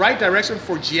the right direction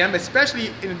for GM,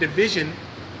 especially in a division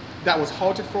that was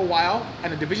halted for a while,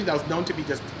 and a division that was known to be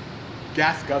just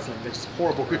gas guzzling. They're just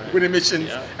horrible with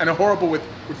emissions and are horrible with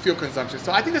fuel consumption.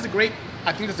 So I think that's a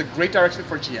great direction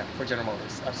for GM, for General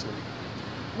Motors. Absolutely.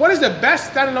 What is the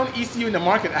best standalone ECU in the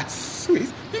market?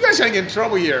 Sweet. You guys are trying to get in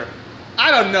trouble here.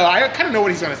 I don't know. I kind of know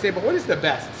what he's going to say, but what is the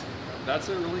best? That's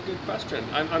a really good question.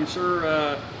 I'm sure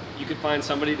you could find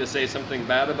somebody to say something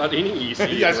bad about any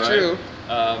ECU. That's right? true.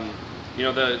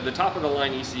 The top of the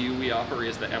line ECU we offer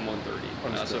is the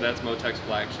M130. So that's Motec's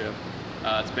flagship.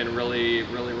 It's been really,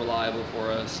 really reliable for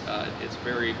us. It's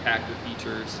very packed with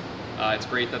features. It's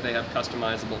great that they have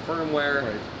customizable firmware.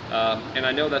 Right. And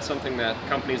I know that's something that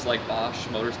companies like Bosch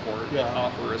Motorsport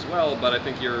offer as well, but I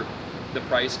think the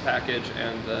price package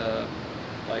and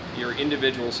your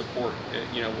individual support,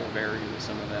 will vary with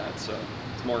some of that. So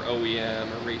it's more OEM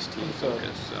or race team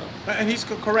focused. So. And he's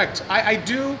correct. I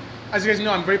do, as you guys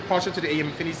know, I'm very partial to the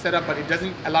AM Infiniti setup, but it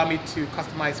doesn't allow me to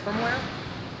customize firmware.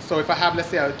 So if I have, let's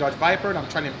say, a Dodge Viper and I'm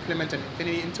trying to implement an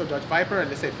Infiniti into a Dodge Viper, and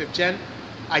let's say 5th gen,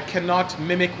 I cannot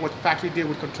mimic what factory did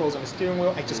with controls on the steering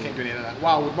wheel. I just can't do any of that.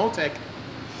 While with Motec,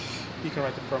 you can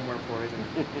write the firmware for it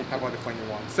and have all the fun you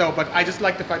want. So, but I just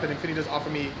like the fact that Infiniti does offer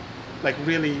me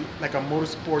really a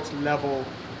motorsports level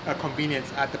convenience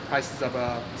at the prices of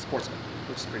a Sportsman,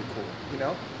 which is pretty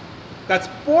cool, That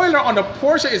spoiler on the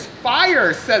Porsche is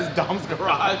fire, says Dom's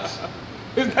Garage.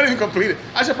 It's not even completed.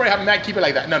 I should probably have Matt keep it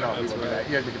like that. No, we won't do that.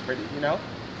 You guys make it pretty,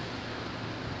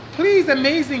 Please,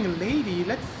 amazing lady,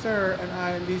 let's sir and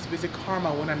I at least visit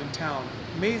Karma when I'm in town.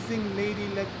 Amazing lady,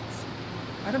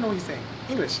 I don't know what he's saying.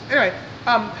 English. Anyway,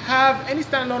 have any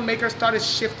standalone makers started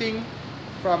shifting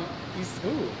from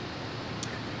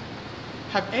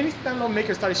Have any standalone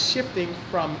makers started shifting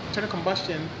from internal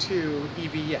combustion to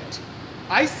EV yet?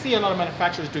 I see a lot of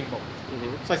manufacturers doing both.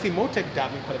 Mm-hmm. So I see Motec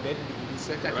dabbling quite a bit in the EV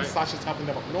sector. I think Sasha's helping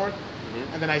them up north.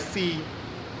 Mm-hmm. And then I see,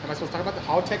 am I supposed to talk about the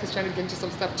Haltech is trying to get into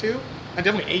some stuff too? And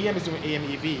definitely AM is doing AM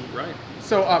EV. Right.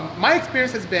 So my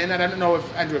experience has been, and I don't know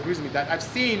if Andrew agrees with me, that I've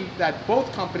seen that both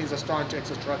companies are starting to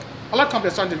exostruct. A lot of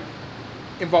companies are starting to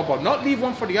involve both. Not leave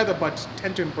one for the other, but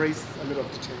tend to embrace a little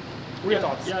of the two. What are your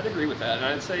thoughts? Yeah, I'd agree with that. And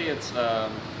I'd say it's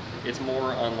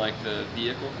more on the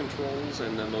vehicle controls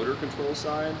and the motor control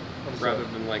side rather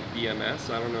than BMS.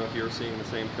 I don't know if you're seeing the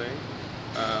same thing.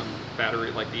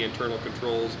 Battery, the internal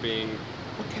controls being...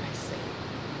 What can I say?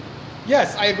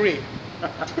 Yes, I agree.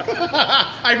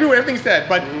 I agree with everything you said,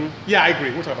 but yeah, I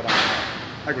agree. We'll talk about that.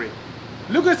 I agree.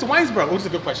 Lucas Weinsberg, which is a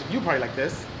good question. You probably like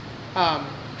this.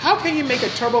 How can you make a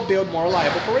turbo build more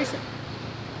reliable for racing?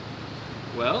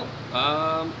 Well,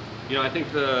 I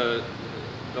think the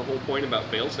whole point about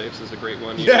fail-safes is a great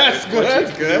one. Yes,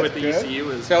 good. With the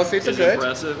ECU is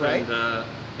impressive, right.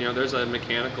 And there's a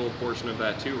mechanical portion of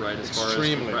that too, right? As far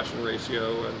as compression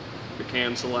ratio and the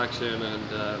cam selection,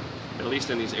 and at least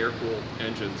in these air-cooled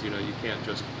engines, you can't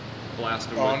just blast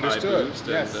them with high boost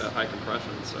and high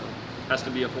compression. So it has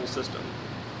to be a full system.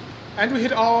 Andrew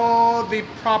hit all the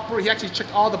proper, he actually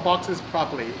checked all the boxes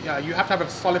properly. You have to have a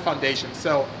solid foundation.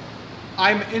 So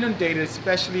I'm inundated,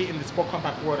 especially in the sport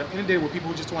compact world, I'm inundated with people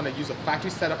who just want to use a factory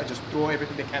setup and just throw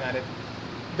everything they can at it.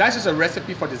 That's just a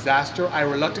recipe for disaster. I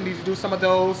reluctantly do some of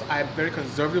those. I'm very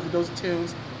conservative with those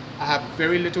tunes. I have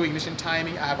very little ignition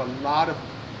timing. I have a lot of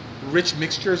rich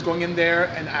mixtures going in there,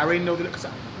 and I already know that because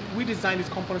we design these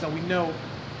components and we know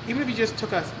even if you just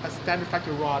took a standard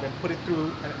factory rod and put it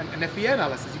through an FEA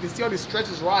analysis, you can see all these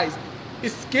stretches rise.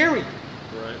 It's scary.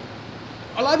 Right.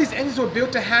 A lot of these engines were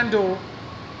built to handle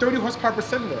 30 horsepower per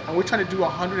cylinder, and we're trying to do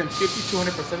 150,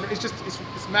 200 per cylinder. It's just,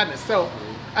 it's madness. So,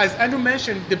 as Andrew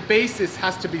mentioned, the basis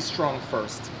has to be strong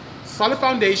first. Solid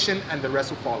foundation, and the rest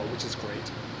will follow, which is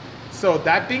great. So,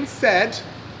 that being said,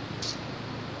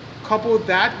 couple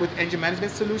that with engine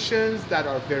management solutions that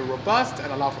are very robust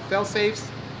and allow for fail-safes,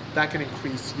 that can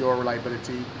increase your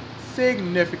reliability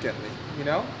significantly, you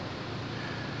know?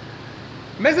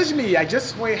 Message me, I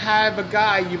just have a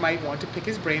guy you might want to pick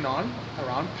his brain on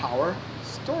around power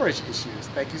storage issues.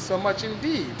 Thank you so much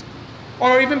indeed.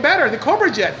 Or even better, the Cobra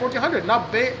Jet 1400,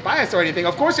 not biased or anything.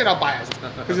 Of course you're not biased,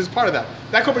 because it's part of that.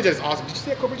 That Cobra Jet is awesome. Did you see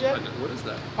that Cobra Jet? What is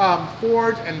that?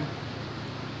 Ford and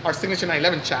our signature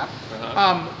 911 chap,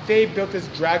 they built this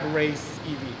drag race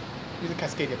EV using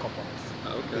Cascadia components.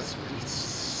 Okay.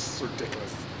 It's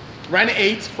ridiculous. Ran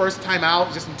 8 first time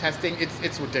out, just in testing.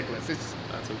 It's ridiculous.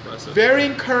 That's impressive. Very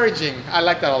encouraging. I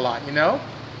like that a lot, you know?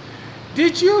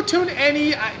 Did you tune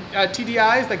any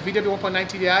TDIs, like VW 1.9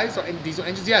 TDIs or any diesel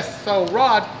engines? Yes. So,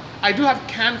 Rod, I do have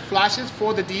canned flashes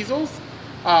for the diesels.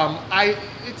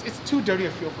 It's too dirty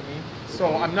a fuel for me.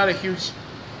 So I'm not a huge...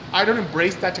 I don't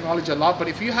embrace that technology a lot, but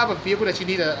if you have a vehicle that you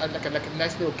need a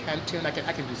nice little can tune, I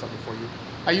can do something for you.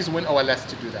 I use WinOLS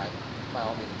to do that, by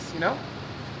all means, you know?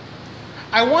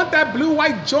 I want that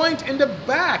blue-white joint in the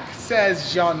back,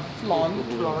 says Jean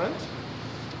Florent.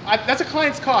 That's a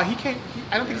client's car. I don't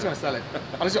think he's going to sell it,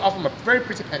 unless you offer him a very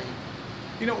pretty penny.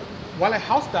 You know, while I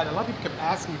house that, a lot of people kept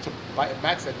asking me to buy it.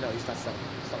 Matt said, no, he's not selling it.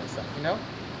 He's not going to sell it, you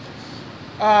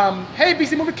know? Hey,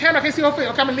 BC, move the camera. Can you see your face?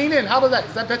 Okay, I'm going to lean in. How about that?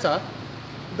 Is that better?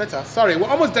 Better. Sorry, we're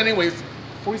almost done anyways.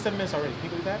 47 minutes already. Can you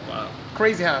believe that? Wow.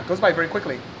 Crazy, huh? Goes by very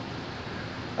quickly.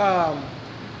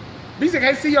 BC, can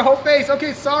I see your whole face?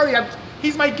 Okay, sorry.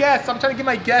 He's my guest. I'm trying to give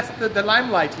my guest the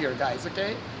limelight here, guys,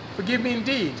 okay? Forgive me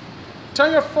indeed.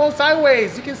 Turn your phone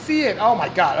sideways. You can see it. Oh, my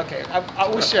God. Okay.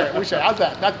 We'll share it. We'll share it. How's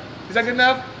that? Is that good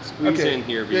enough? Squeeze in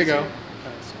here, BC. Here you go.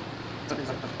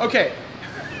 Okay.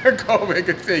 Kobe,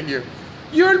 good seeing you.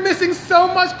 You're missing so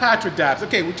much, Patrick Dabbs.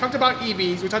 Okay, we talked about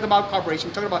EVs, we talked about carburation,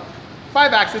 we talked about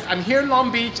 5-axis. I'm here in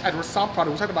Long Beach at Rassam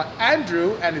Product. We talked about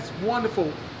Andrew and his wonderful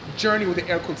journey with the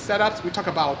air-cooled setups. We talked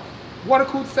about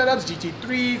water-cooled setups,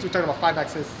 GT3s. We talked about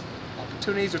 5-axis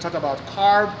opportunities. We talked about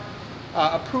carb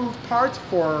approved parts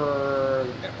for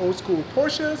old-school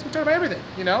Porsches. We talked about everything,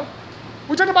 you know?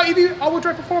 We talked about EV all-wheel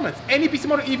drive performance. Any PC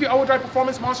Motor EV all-wheel drive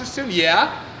performance monster soon?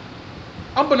 Yeah.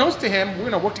 Unbeknownst to him, we're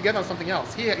going to work together on something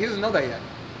else. He doesn't know that yet.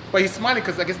 But he's smiling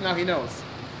because I guess now he knows.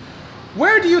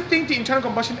 Where do you think the internal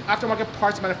combustion aftermarket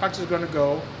parts manufacturers are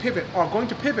going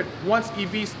to pivot once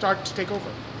EVs start to take over?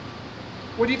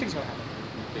 What do you think is going to happen?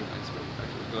 I think ICE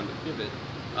manufacturers are going to pivot.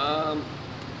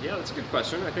 Yeah, that's a good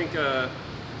question. I think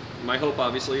my hope,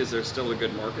 obviously, is there's still a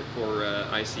good market for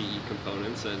ICE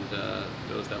components and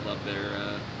those that love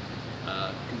their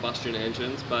combustion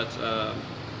engines. But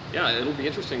yeah, it'll be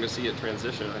interesting to see it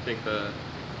transition. I think a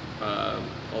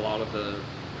lot of the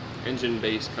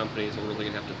engine-based companies are really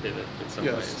going to have to pivot in some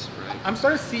ways, right? I'm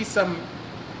starting to see some,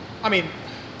 I mean,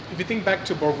 if you think back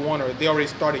to BorgWarner, they already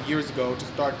started years ago to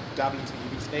start dabbling into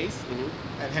the EV space,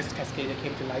 and hence Cascadia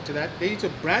came to light to that. They need to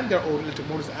brand their own electric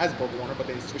motors as BorgWarner, but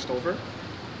they switched over.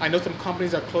 I know some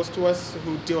companies are close to us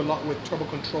who deal a lot with turbo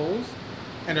controls,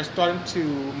 and are starting to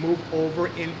move over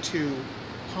into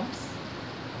pumps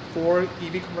for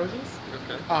EV conversions.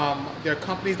 Okay. There are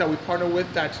companies that we partner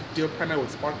with that deal primarily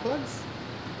with spark plugs.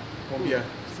 Won't be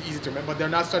easy to remember, but they're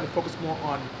now starting to focus more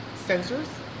on sensors.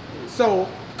 So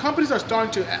companies are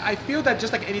starting to, I feel that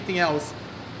just like anything else,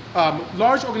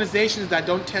 large organizations that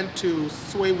don't tend to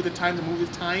sway with the times and move with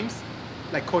the times,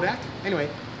 like Kodak, anyway,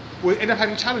 will end up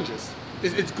having challenges.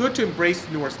 It's good to embrace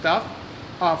newer stuff.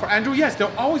 For Andrew, yes,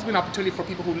 there'll always be an opportunity for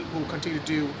people who continue to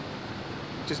do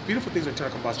just beautiful things with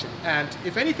internal combustion. And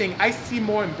if anything, I see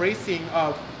more embracing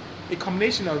of a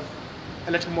combination of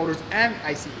electric motors and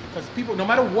ICE. Because people, no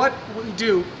matter what we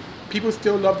do, people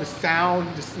still love the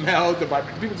sound, the smell, the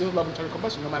vibration. People just love internal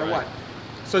combustion no matter what.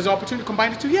 So there's an opportunity to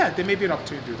combine the two? Yeah, there may be an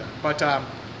opportunity to do that. But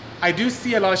I do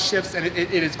see a lot of shifts, and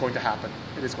it is going to happen.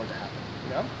 It is going to happen, you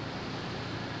know?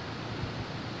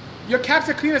 Your caps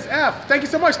are clean as F. Thank you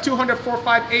so much,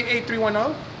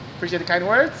 200-4588-310. Appreciate the kind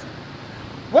words.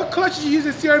 What clutch did you use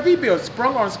in CRV build?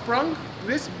 Sprung or unsprung?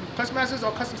 This clutch masters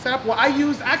or custom setup? Well, I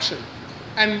used Action,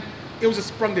 and it was a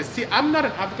sprung disc. See, I'm not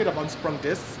an advocate of unsprung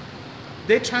discs.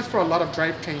 They transfer a lot of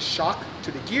drivetrain shock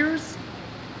to the gears,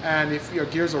 and if your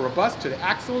gears are robust, to the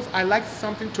axles. I like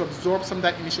something to absorb some of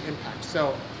that initial impact.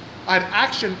 So an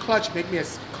Action clutch make me a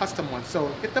custom one. So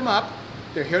hit them up.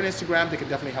 They're here on Instagram. They can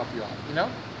definitely help you out, you know?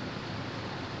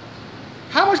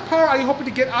 How much power are you hoping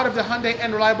to get out of the Hyundai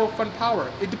N Reliable Fun Power?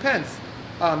 It depends.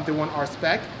 The 1R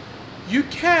spec. You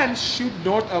can shoot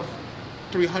north of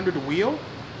 300 wheel.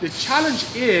 The challenge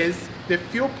is the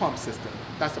fuel pump system.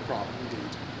 That's the problem, indeed.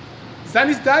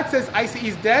 Zanny's dad says ICE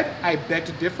is dead. I beg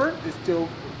to differ. It's still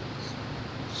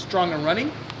strong and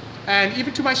running. And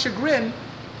even to my chagrin,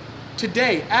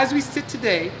 today, as we sit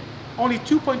today, only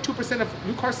 2.2% of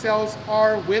new car sales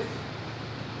are with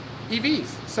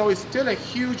EVs. So it's still a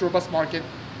huge, robust market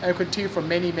and will continue for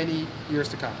many, many years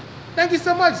to come. Thank you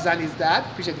so much, Zanny's dad.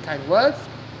 Appreciate the kind words.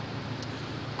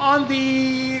 On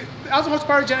the 1,000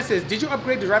 horsepower Genesis, did you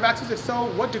upgrade the drive axles? If so,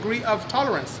 what degree of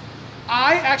tolerance?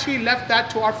 I actually left that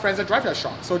to our friends at Drive That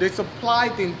Shop. So they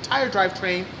supplied the entire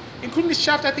drivetrain, including the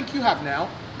shaft I think you have now,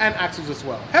 and axles as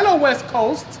well. Hello, West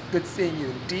Coast. Good seeing you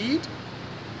indeed.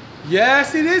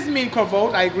 Yes, it is Mean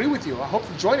Corvote. I agree with you. I hope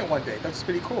to join it one day. That's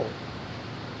pretty cool.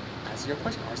 Answer your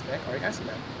question, R-Spec. I already answered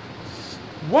that.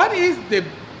 What is the,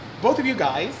 both of you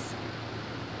guys,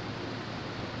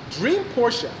 dream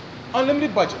Porsche,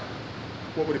 unlimited budget?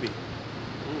 What would it be?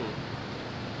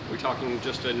 We're talking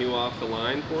just a new off the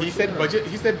line Porsche? He said budget.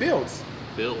 He said builds.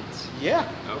 Builds. Yeah.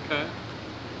 Okay.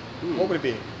 What would it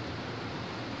be?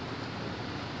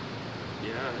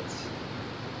 Yeah, it's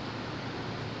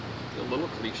a little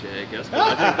cliche, I guess, but I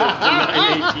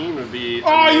think the 918 would be.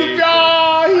 Oh, he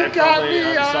got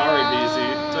me. I'm sorry, BZ.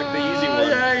 Took the easy one.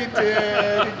 Yeah, he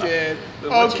did. He did.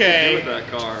 What Okay. you do with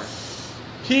that car?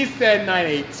 He said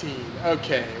 918.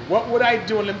 Okay. What would I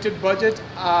do on limited budget?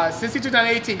 Since he did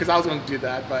 918, because I was going to do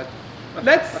that, but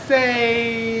let's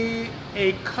say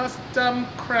a custom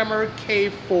Kremer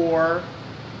K4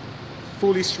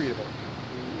 fully streetable.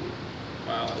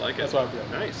 Wow, I like it. That's what I'm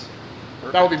doing. Nice.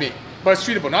 Perfect. That would be me. But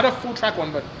streetable, not a full track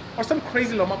one, but or some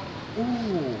crazy low.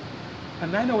 Ooh, a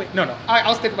 908. No.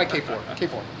 I'll stick with my K4.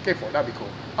 K4. That'd be cool.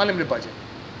 Unlimited budget.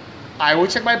 I will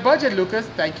check my budget, Lucas.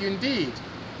 Thank you indeed.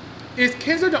 Is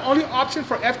Kinzer the only option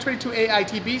for F22A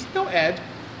ITBs? No, Ed.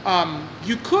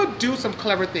 You could do some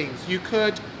clever things. You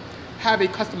could have a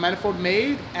custom manifold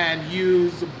made and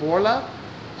use Borla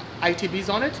ITBs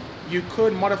on it. You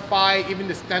could modify even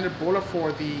the standard Borla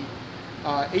for the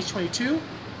H22.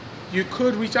 You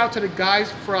could reach out to the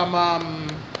guys from,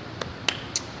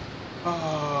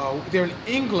 they're in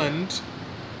England.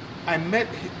 I met,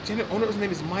 the owner's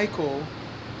name is Michael.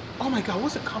 Oh my God,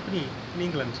 what's the company in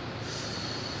England?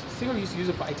 Singer used to use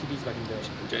it for ITBs back in the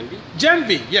day.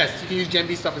 Genv, yes, you can use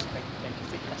Genv stuff as, thank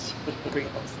you, yes. Great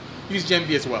host. Use Genv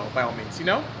as well, by all means, you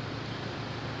know?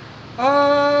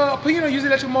 Use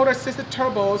electric motor assisted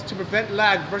turbos to prevent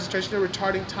lag versus traditional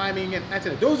retarding, timing, and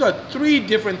antenna. Those are three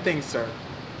different things, sir.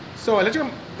 So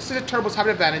electric assisted turbos have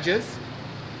advantages,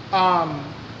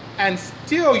 and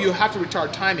still you have to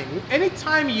retard timing.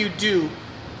 Anytime you do,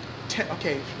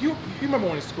 you remember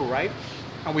when in school, right?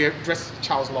 And we addressed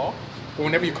Charles' law. But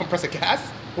whenever you compress a gas,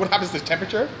 what happens to the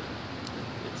temperature?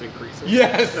 It's increasing.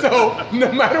 Yeah, so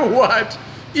no matter what,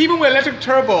 even with electric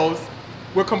turbos,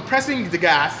 we're compressing the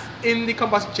gas in the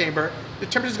combustion chamber, the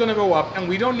temperature is going to go up, and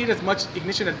we don't need as much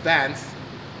ignition advance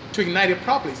to ignite it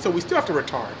properly. So we still have to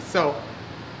retard. So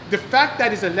the fact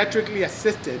that it's electrically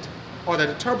assisted, or that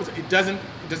the turbos,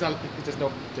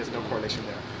 there's no correlation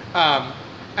there.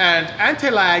 And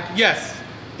anti-lag, yes,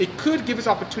 it could give us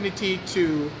opportunity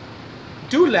to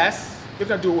do less, if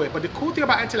not do away. But the cool thing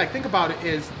about anti-lag, think about it,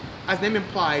 is, as the name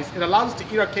implies, it allows us to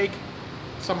eat our cake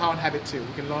somehow and have it too.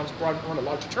 We can run a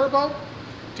larger turbo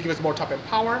to give us more top end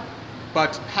power,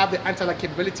 but have the anti-lag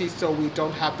capability so we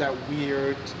don't have that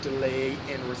weird delay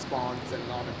in response and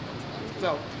all that kind of stuff.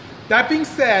 So that being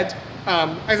said,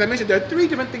 as I mentioned, there are three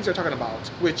different things we're talking about,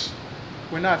 which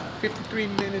we're not 53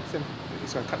 minutes and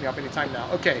it's going to cut me off any time now.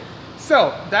 Okay,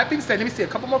 so that being said, let me see a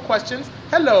couple more questions.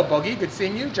 Hello, Bogey, good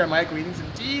seeing you. Jeremiah, greetings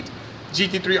indeed.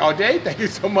 GT3 all day, thank you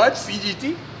so much.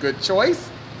 CGT, good choice.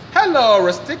 Hello,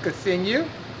 Rustic, good seeing you.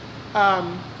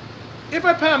 If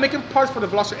I plan on making parts for the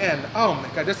Veloster N, oh my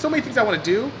God, there's so many things I want to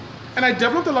do. And I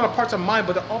developed a lot of parts on mine,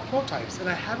 but they're all prototypes, and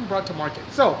I haven't brought to market.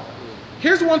 So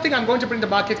here's one thing I'm going to bring to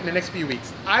market in the next few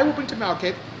weeks. I will bring to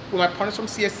market, with my partners from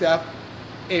CSF,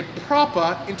 a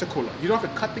proper intercooler. You don't have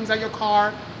to cut things out of your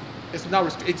car. It's not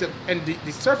restricted. And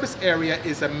the surface area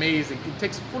is amazing. It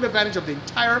takes full advantage of the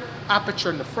entire aperture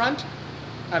in the front.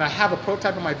 And I have a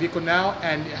prototype of my vehicle now,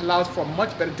 and it allows for a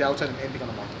much better delta than anything on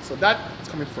the market. So that is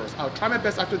coming first. I'll try my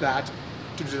best after that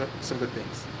to do some good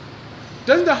things.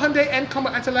 Doesn't the Hyundai N come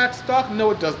with anti-lag stock?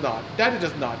 No, it does not. That it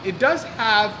does not. It does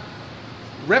have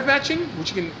rev matching,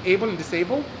 which you can enable and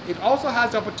disable. It also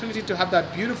has the opportunity to have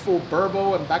that beautiful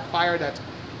burble and backfire that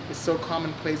is so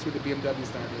commonplace with the BMW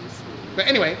nowadays. But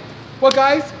anyway, well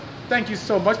guys, thank you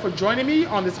so much for joining me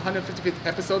on this 155th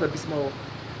episode of Bismo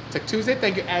Tech Tuesday.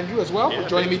 Thank you, Andrew, as well, for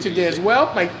joining me today as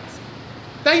well. Like,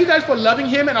 thank you guys for loving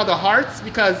him and all the hearts,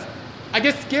 because I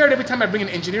get scared every time I bring an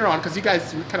engineer on because you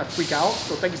guys kind of freak out.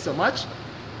 So thank you so much.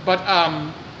 But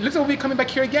looks like we'll be coming back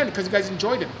here again because you guys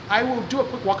enjoyed it. I will do a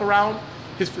quick walk around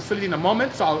his facility in a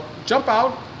moment. So I'll jump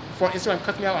out before Instagram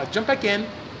cuts me out. I'll jump back in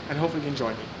and hopefully you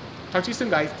enjoy me. Talk to you soon,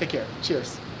 guys. Take care.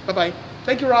 Cheers. Bye-bye.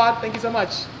 Thank you, Rod. Thank you so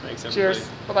much. Thanks, everybody. Cheers.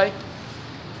 Bye-bye.